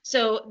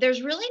 So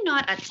there's really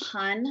not a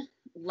ton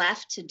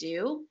left to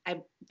do.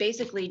 I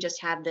basically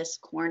just have this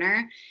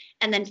corner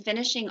and then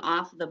finishing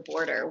off the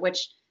border,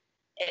 which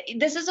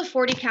this is a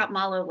 40 count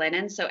Malo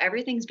linen. So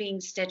everything's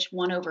being stitched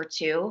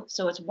 1/2.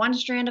 So it's 1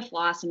 strand of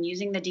floss. I'm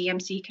using the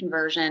DMC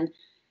conversion.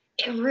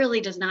 It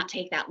really does not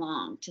take that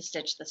long to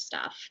stitch this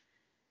stuff.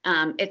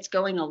 It's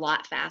going a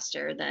lot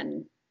faster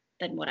than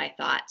what I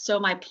thought. So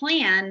my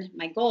plan,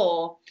 my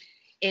goal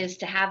is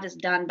to have this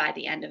done by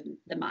the end of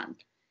the month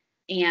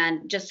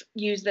and just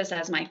use this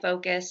as my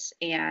focus.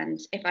 And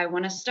if I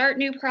want to start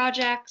new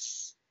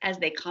projects as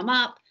they come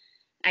up,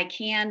 I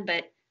can.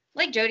 But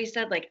like Jody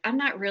said, like I'm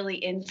not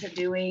really into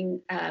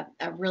doing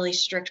a really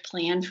strict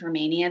plan for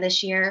Mania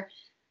this year.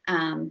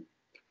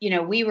 You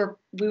know, we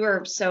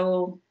were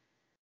so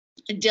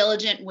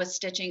diligent with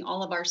stitching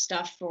all of our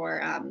stuff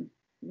for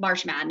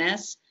March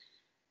Madness.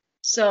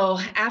 So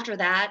after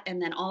that,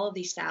 and then all of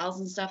these SALs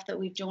and stuff that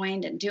we've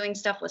joined and doing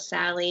stuff with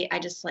Sally, I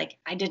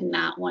did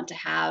not want to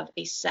have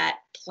a set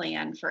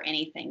plan for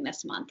anything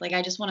this month. Like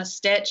I just want to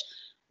stitch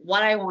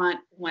what I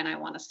want when I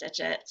want to stitch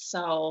it.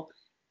 So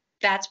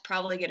that's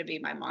probably going to be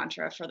my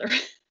mantra for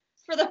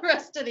the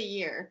rest of the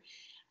year.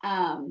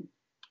 I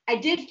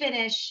did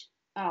finish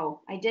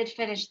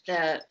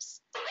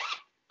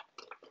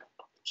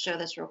show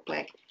this real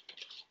quick.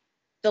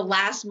 The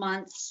last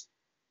month's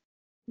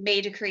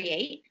Made to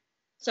Create.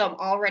 So I'm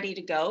all ready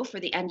to go for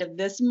the end of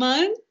this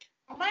month.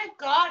 Oh my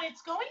God,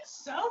 it's going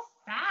so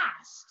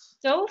fast.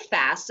 So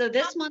fast. So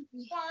this month.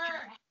 How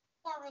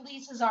more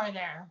releases are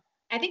there?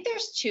 I think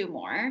there's 2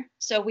 more.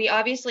 So we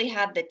obviously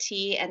have the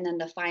T and then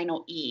the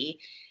final E.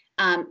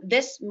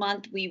 This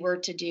month we were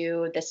to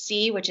do the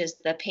C, which is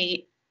the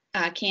paint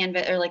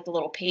canvas, or like the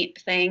little paint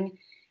thing,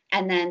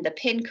 and then the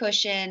pin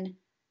cushion,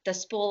 the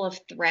spool of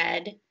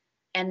thread,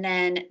 and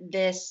then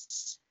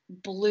this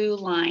blue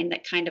line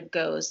that kind of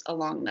goes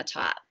along the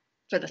top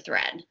for the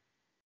thread.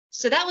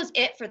 So that was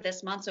it for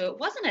this month. So it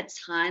wasn't a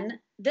ton.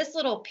 This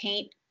little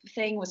paint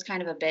thing was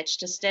kind of a bitch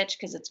to stitch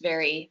because it's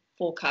very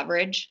full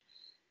coverage.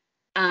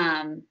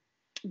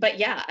 But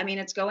yeah, I mean,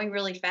 it's going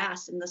really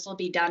fast and this will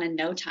be done in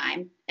no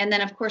time. And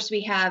then of course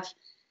we have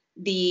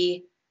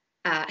the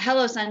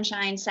Hello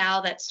Sunshine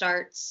SAL that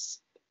starts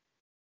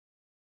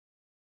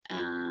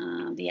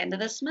the end of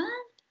this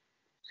month.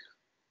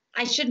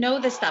 I should know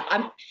this stuff.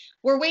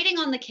 We're waiting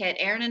on the kit.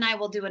 Erin and I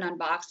will do an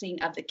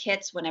unboxing of the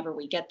kits whenever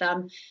we get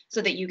them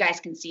so that you guys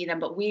can see them,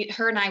 but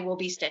her and I will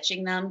be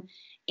stitching them.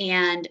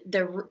 And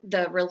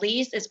the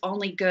release is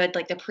only good,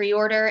 like the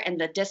pre-order and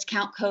the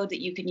discount code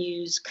that you can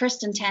use,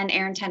 Kristen 10,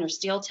 Erin 10, or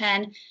Steel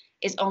 10,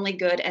 is only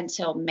good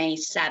until May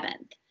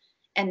 7th.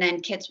 And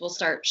then kits will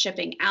start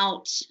shipping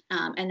out.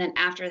 And then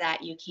after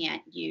that, you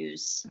can't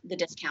use the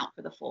discount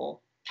for the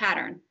full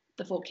pattern,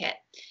 the full kit.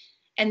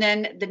 And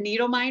then the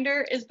needle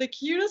minder is the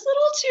cutest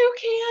little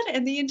toucan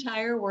in the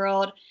entire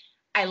world.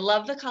 I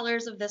love the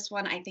colors of this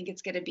one. I think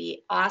it's going to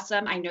be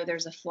awesome. I know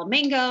there's a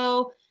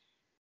flamingo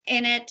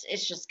in it.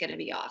 It's just going to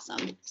be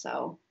awesome.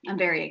 So I'm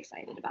very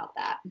excited about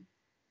that.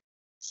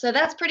 So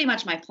that's pretty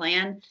much my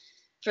plan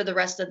for the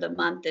rest of the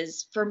month,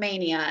 is for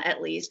Mania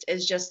at least,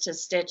 is just to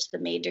stitch the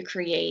Made to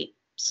Create,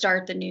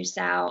 start the new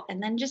SAL,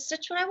 and then just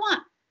stitch what I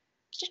want.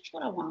 Stitch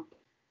what I want.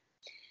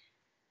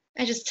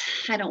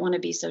 I don't want to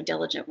be so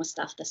diligent with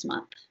stuff this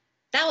month.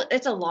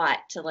 It's a lot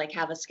to like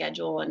have a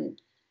schedule, and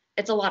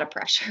it's a lot of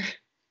pressure.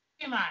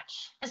 Too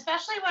much,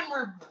 especially when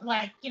we're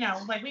like,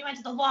 like we went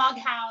to the log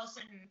house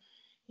and,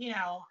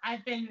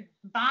 I've been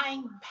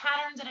buying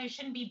patterns that I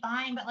shouldn't be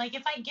buying, but like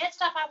if I get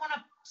stuff, I want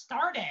to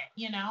start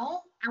it,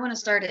 I want to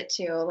start it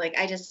too. Like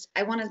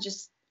I want to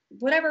just,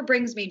 whatever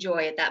brings me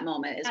joy at that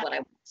moment is what I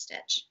want to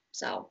stitch.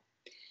 So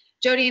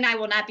Jody and I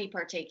will not be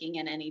partaking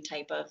in any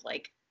type of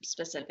like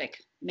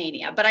specific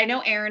mania, but I know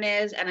Erin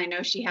is, and I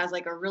know she has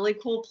like a really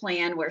cool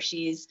plan where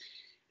she's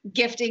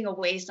gifting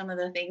away some of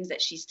the things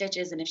that she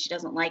stitches, and if she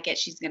doesn't like it,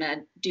 she's gonna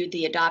do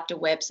the adopt a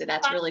whip. So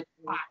that's really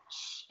cool.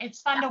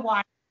 It's fun to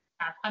watch.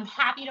 I'm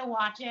happy to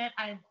watch it.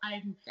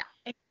 I'm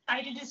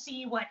excited to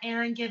see what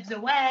Erin gives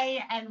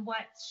away and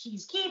what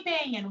she's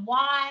keeping and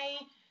why.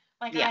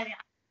 Like I'm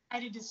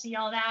excited to see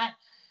all that.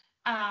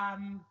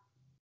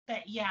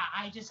 But yeah,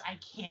 I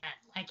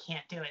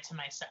can't do it to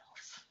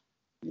myself.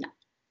 No.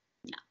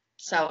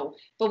 So,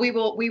 but we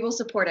will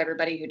support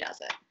everybody who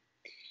does it.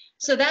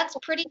 So that's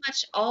pretty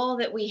much all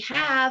that we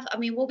have. I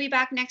mean, we'll be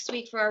back next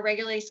week for our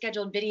regularly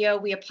scheduled video.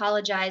 We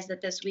apologize that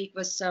this week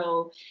was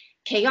so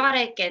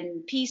chaotic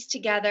and pieced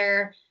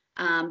together,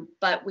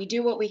 but we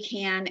do what we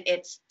can.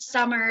 It's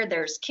summer,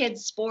 there's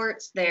kids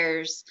sports,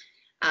 there's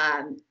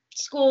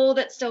school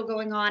that's still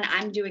going on.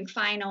 I'm doing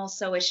finals,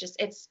 so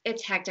it's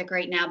hectic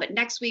right now. But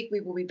next week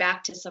we will be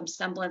back to some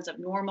semblance of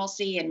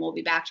normalcy, and we'll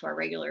be back to our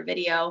regular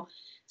video.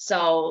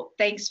 So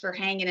thanks for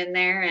hanging in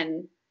there,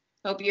 and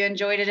hope you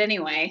enjoyed it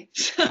anyway.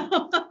 Sorry.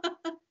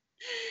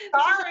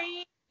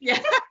 Yeah.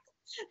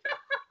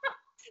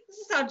 This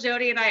is how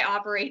Jody and I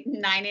operate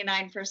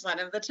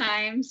 99% of the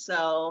time.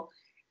 So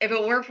if it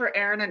weren't for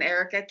Erin and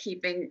Erica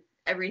keeping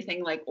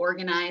everything like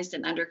organized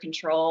and under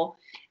control,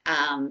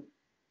 the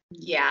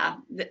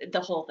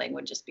whole thing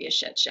would just be a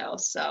shit show.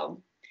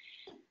 So,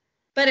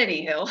 but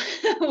anywho,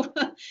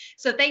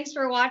 so thanks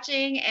for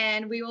watching,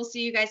 and we will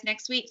see you guys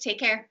next week. Take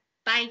care.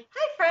 Bye.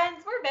 Hi,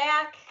 friends. We're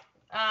back.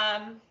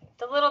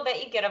 The little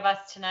bit you get of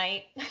us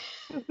tonight.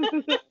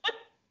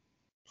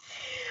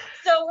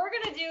 So we're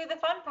going to do the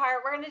fun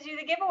part. We're going to do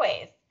the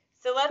giveaways.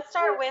 So let's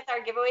start with our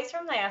giveaways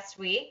from last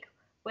week,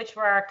 which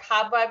were our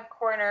Cobweb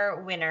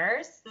Corner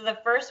winners. So the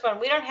first one,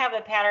 we don't have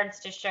the patterns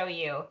to show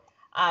you,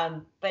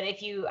 but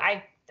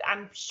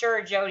I'm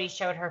sure Jody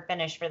showed her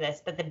finish for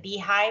this, but the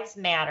Beehives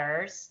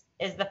Matters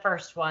is the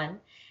first one,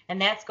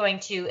 and that's going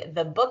to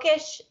the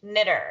Bookish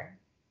Knitter.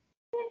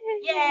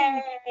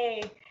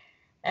 Yay!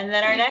 And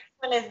then our next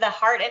one is the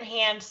Heart and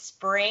Hand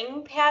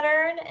Spring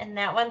pattern, and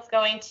that one's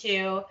going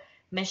to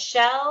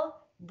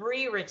Michelle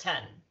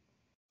Brereton.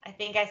 I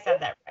think I said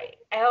that right.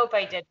 I hope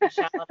I did,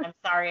 Michelle, and I'm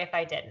sorry if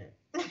I didn't.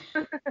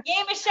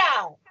 Yay,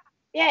 Michelle!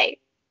 Yay.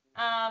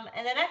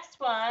 And the next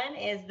one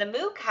is the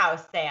Moo Cow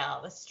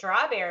sale, the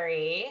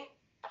strawberry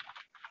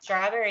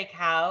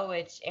cow,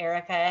 which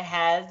Erica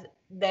has.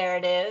 There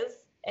it is.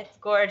 It's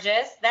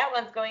gorgeous. That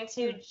one's going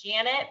to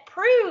Janet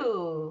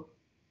Prue.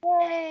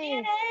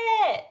 Yay.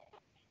 Janet!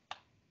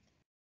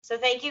 So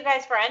thank you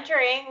guys for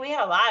entering. We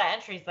had a lot of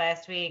entries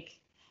last week.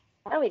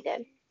 Oh, we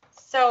did.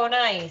 So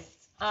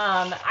nice.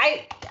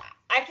 I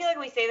feel like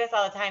we say this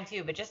all the time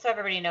too, but just so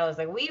everybody knows,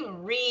 like we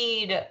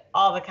read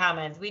all the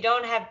comments. We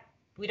don't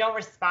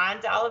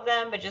respond to all of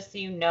them, but just so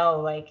you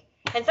know, like,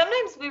 and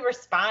sometimes we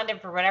respond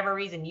and for whatever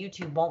reason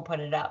YouTube won't put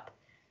it up.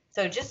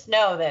 So just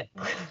know that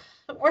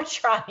we're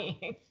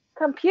trying.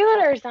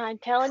 Computers, I'm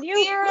telling you.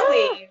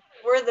 Clearly,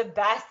 we're the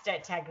best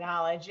at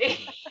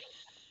technology.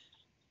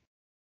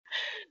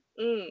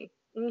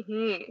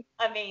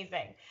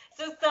 Amazing.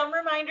 So some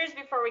reminders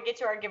before we get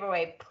to our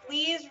giveaway.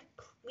 Please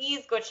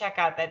go check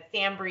out that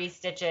Sam Bree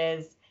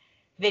Stitches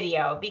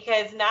video,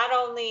 because not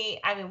only,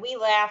 I mean, we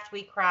laughed,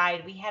 we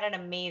cried, we had an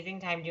amazing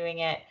time doing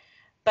it,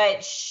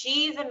 but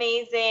she's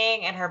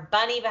amazing, and her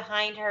bunny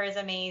behind her is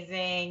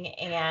amazing,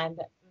 and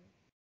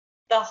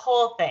the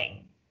whole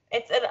thing.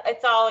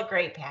 It's all a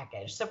great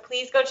package. So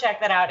please go check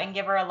that out and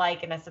give her a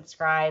like and a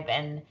subscribe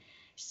and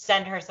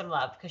send her some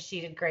love, because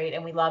she did great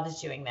and we loved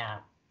doing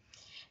that.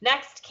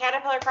 Next,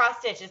 Caterpillar Cross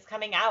Stitch is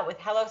coming out with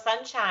Hello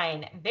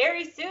Sunshine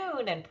very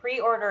soon, and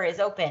pre-order is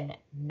open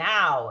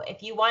now.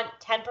 If you want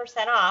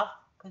 10% off,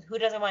 because who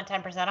doesn't want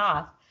 10%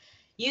 off,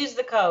 use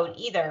the code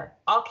either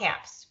all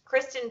caps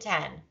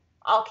Kristen10,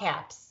 all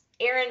caps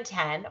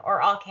Erin10,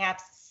 or all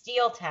caps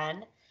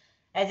Steel10,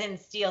 as in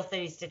Steel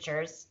City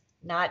Stitchers.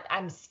 Not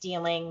I'm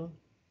stealing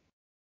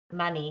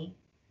money.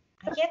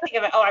 I can't think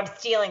of it. Oh, I'm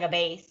stealing a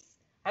base.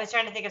 I was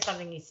trying to think of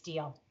something you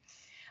steal.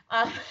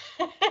 I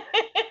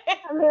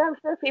mean, I'm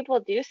sure people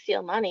do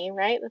steal money,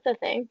 right? That's a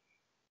thing.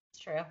 It's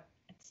true.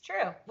 It's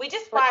true. We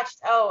just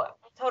watched,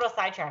 total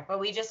sidetrack, but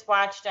we just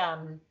watched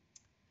a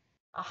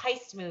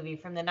heist movie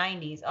from the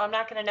 90s. Oh, I'm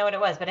not going to know what it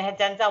was, but it had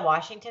Denzel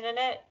Washington in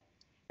it.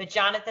 But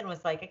Jonathan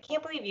was like, I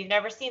can't believe you've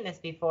never seen this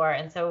before.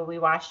 And so we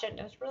watched it, and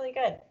it was really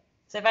good.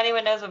 So if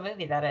anyone knows what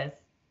movie that is.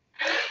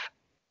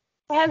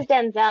 It has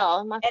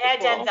Denzel. It had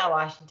Denzel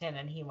Washington,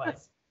 and he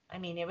was, I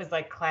mean, it was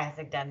like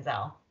classic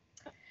Denzel.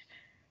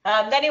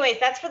 Anyways,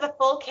 that's for the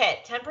full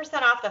kit.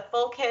 10% off the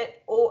full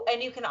kit. Oh,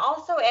 and you can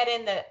also add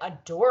in the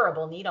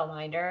adorable needle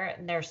minder.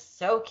 And they're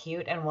so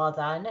cute and well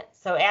done.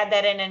 So add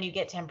that in and you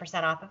get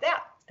 10% off of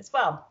that as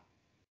well.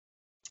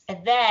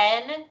 And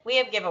then we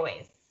have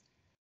giveaways.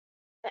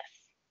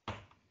 Yes.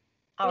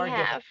 Our We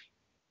have.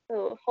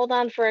 So hold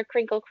on for a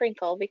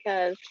crinkle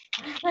because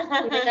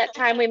remember that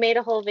time we made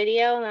a whole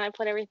video and then I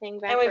put everything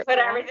back. And we put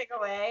everything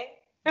away.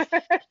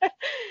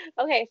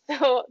 Okay,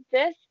 so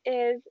this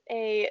is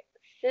a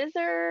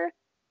scissor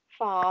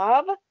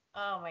fob.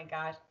 Oh my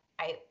gosh.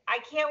 I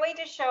can't wait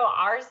to show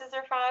our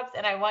scissor fobs,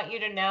 and I want you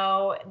to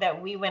know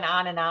that we went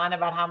on and on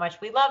about how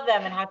much we love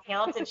them and how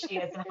talented she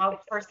is and how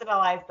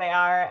personalized they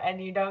are,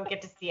 and you don't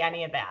get to see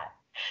any of that.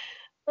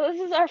 Well,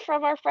 this is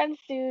from our friend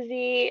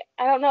Susie.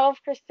 I don't know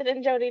if Kristen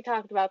and Jody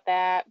talked about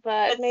that,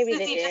 but maybe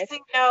Susie, they did. just so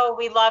you know,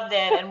 we loved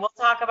it, and we'll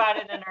talk about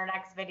it in our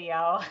next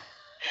video.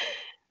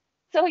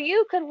 So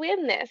you could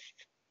win this,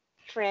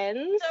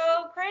 friends.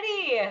 So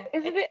pretty.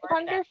 Isn't it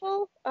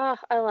wonderful? Oh,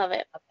 I love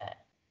it.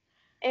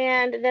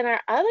 And then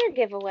our other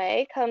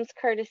giveaway comes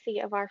courtesy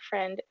of our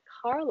friend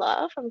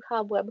Carla from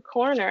Cobweb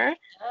Corner.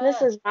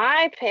 This is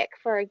my pick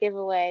for a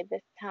giveaway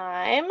this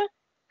time.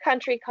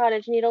 Country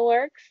Cottage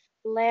Needleworks,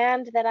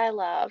 Land That I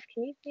Love.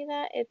 Can you see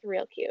that? It's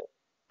real cute.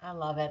 I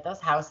love it. Those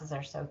houses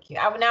are so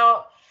cute.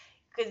 Now,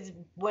 because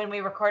when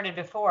we recorded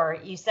before,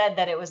 you said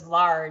that it was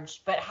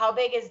large, but how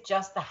big is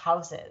just the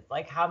houses?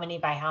 Like how many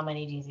by how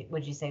many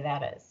would you say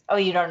that is? Oh,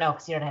 you don't know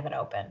because you don't have it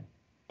open.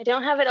 I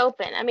don't have it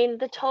open. I mean,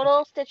 the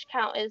total stitch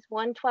count is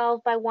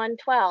 112 by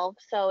 112,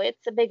 so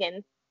it's a big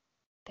one.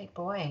 Big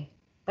boy.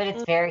 But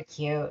it's very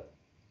cute.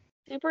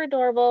 Super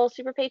adorable,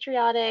 super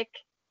patriotic.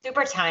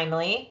 Super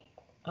timely.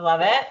 I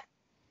love it.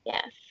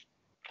 Yes.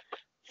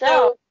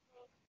 So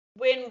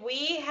when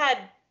we had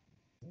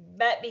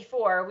met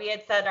before, we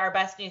had said our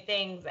best new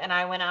things, and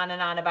I went on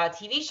and on about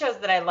TV shows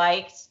that I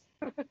liked.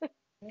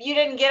 You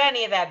didn't get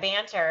any of that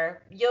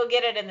banter. You'll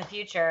get it in the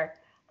future.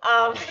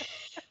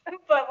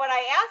 But what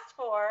I asked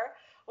for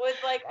was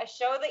like a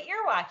show that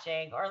you're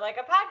watching or like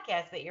a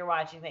podcast that you're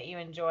watching that you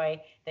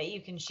enjoy that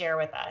you can share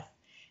with us.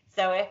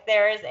 So if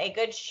there is a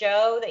good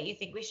show that you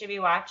think we should be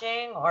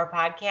watching or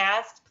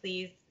podcast,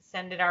 please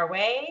send it our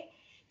way.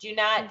 Do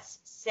not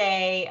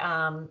say,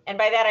 and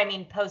by that I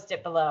mean post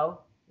it below.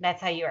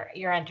 That's how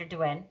you're entered to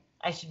win.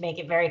 I should make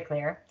it very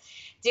clear.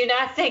 Do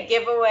not say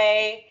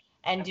giveaway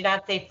and do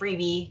not say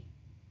freebie.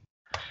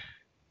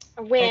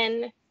 Or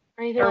win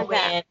or anything like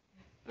that.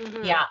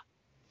 Mm-hmm. Yeah.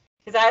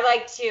 Because I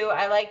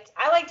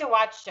like to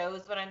watch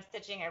shows when I'm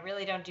stitching. I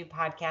really don't do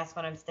podcasts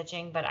when I'm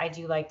stitching, but I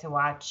do like to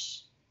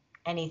watch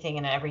anything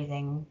and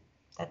everything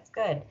that's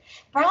good.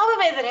 Problem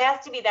is it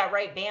has to be that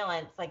right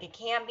balance. Like it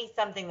can't be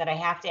something that I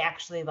have to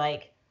actually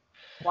like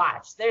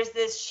watch. There's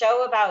this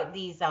show about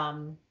these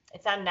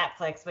it's on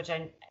Netflix, which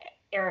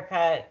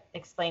Erica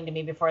explained to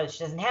me before that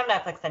she doesn't have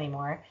Netflix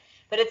anymore,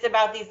 but it's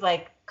about these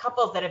like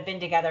couples that have been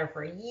together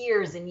for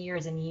years and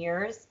years and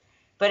years.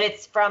 But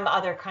it's from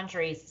other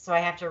countries, so I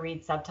have to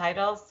read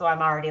subtitles. So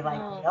I'm already like,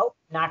 nope,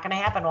 not going to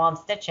happen while I'm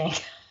stitching.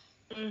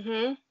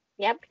 Mm-hmm.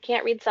 Yep,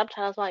 can't read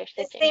subtitles while you're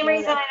stitching. The same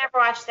reason I never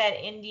watched that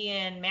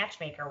Indian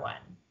matchmaker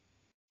one.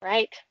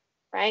 Right.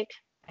 I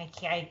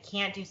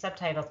can't do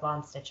subtitles while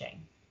I'm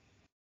stitching.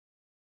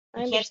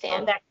 I understand.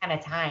 Can't that kind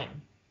of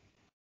time.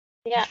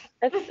 Yeah,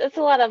 it's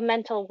a lot of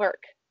mental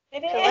work.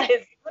 It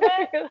is.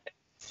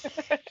 So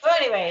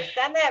anyways,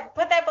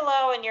 put that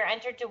below and you're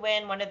entered to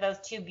win one of those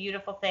two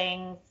beautiful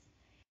things.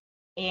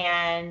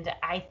 And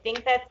I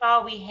think that's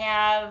all we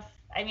have.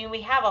 I mean, we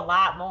have a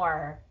lot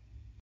more,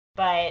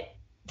 but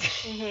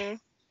you'll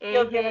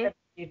get it in the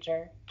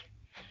future.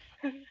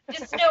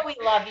 Just know we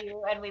love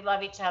you and we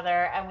love each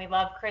other and we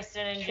love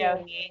Kristen and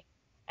Jody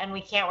and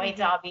we can't wait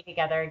to all be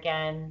together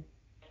again.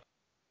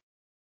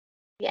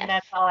 Yes. And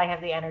that's all I have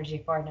the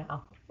energy for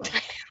now.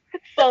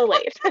 So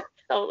late.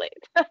 So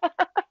late.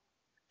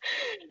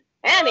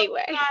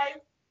 Anyway.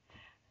 Guys,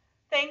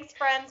 thanks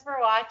friends for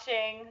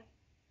watching.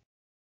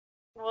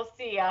 We'll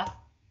see ya.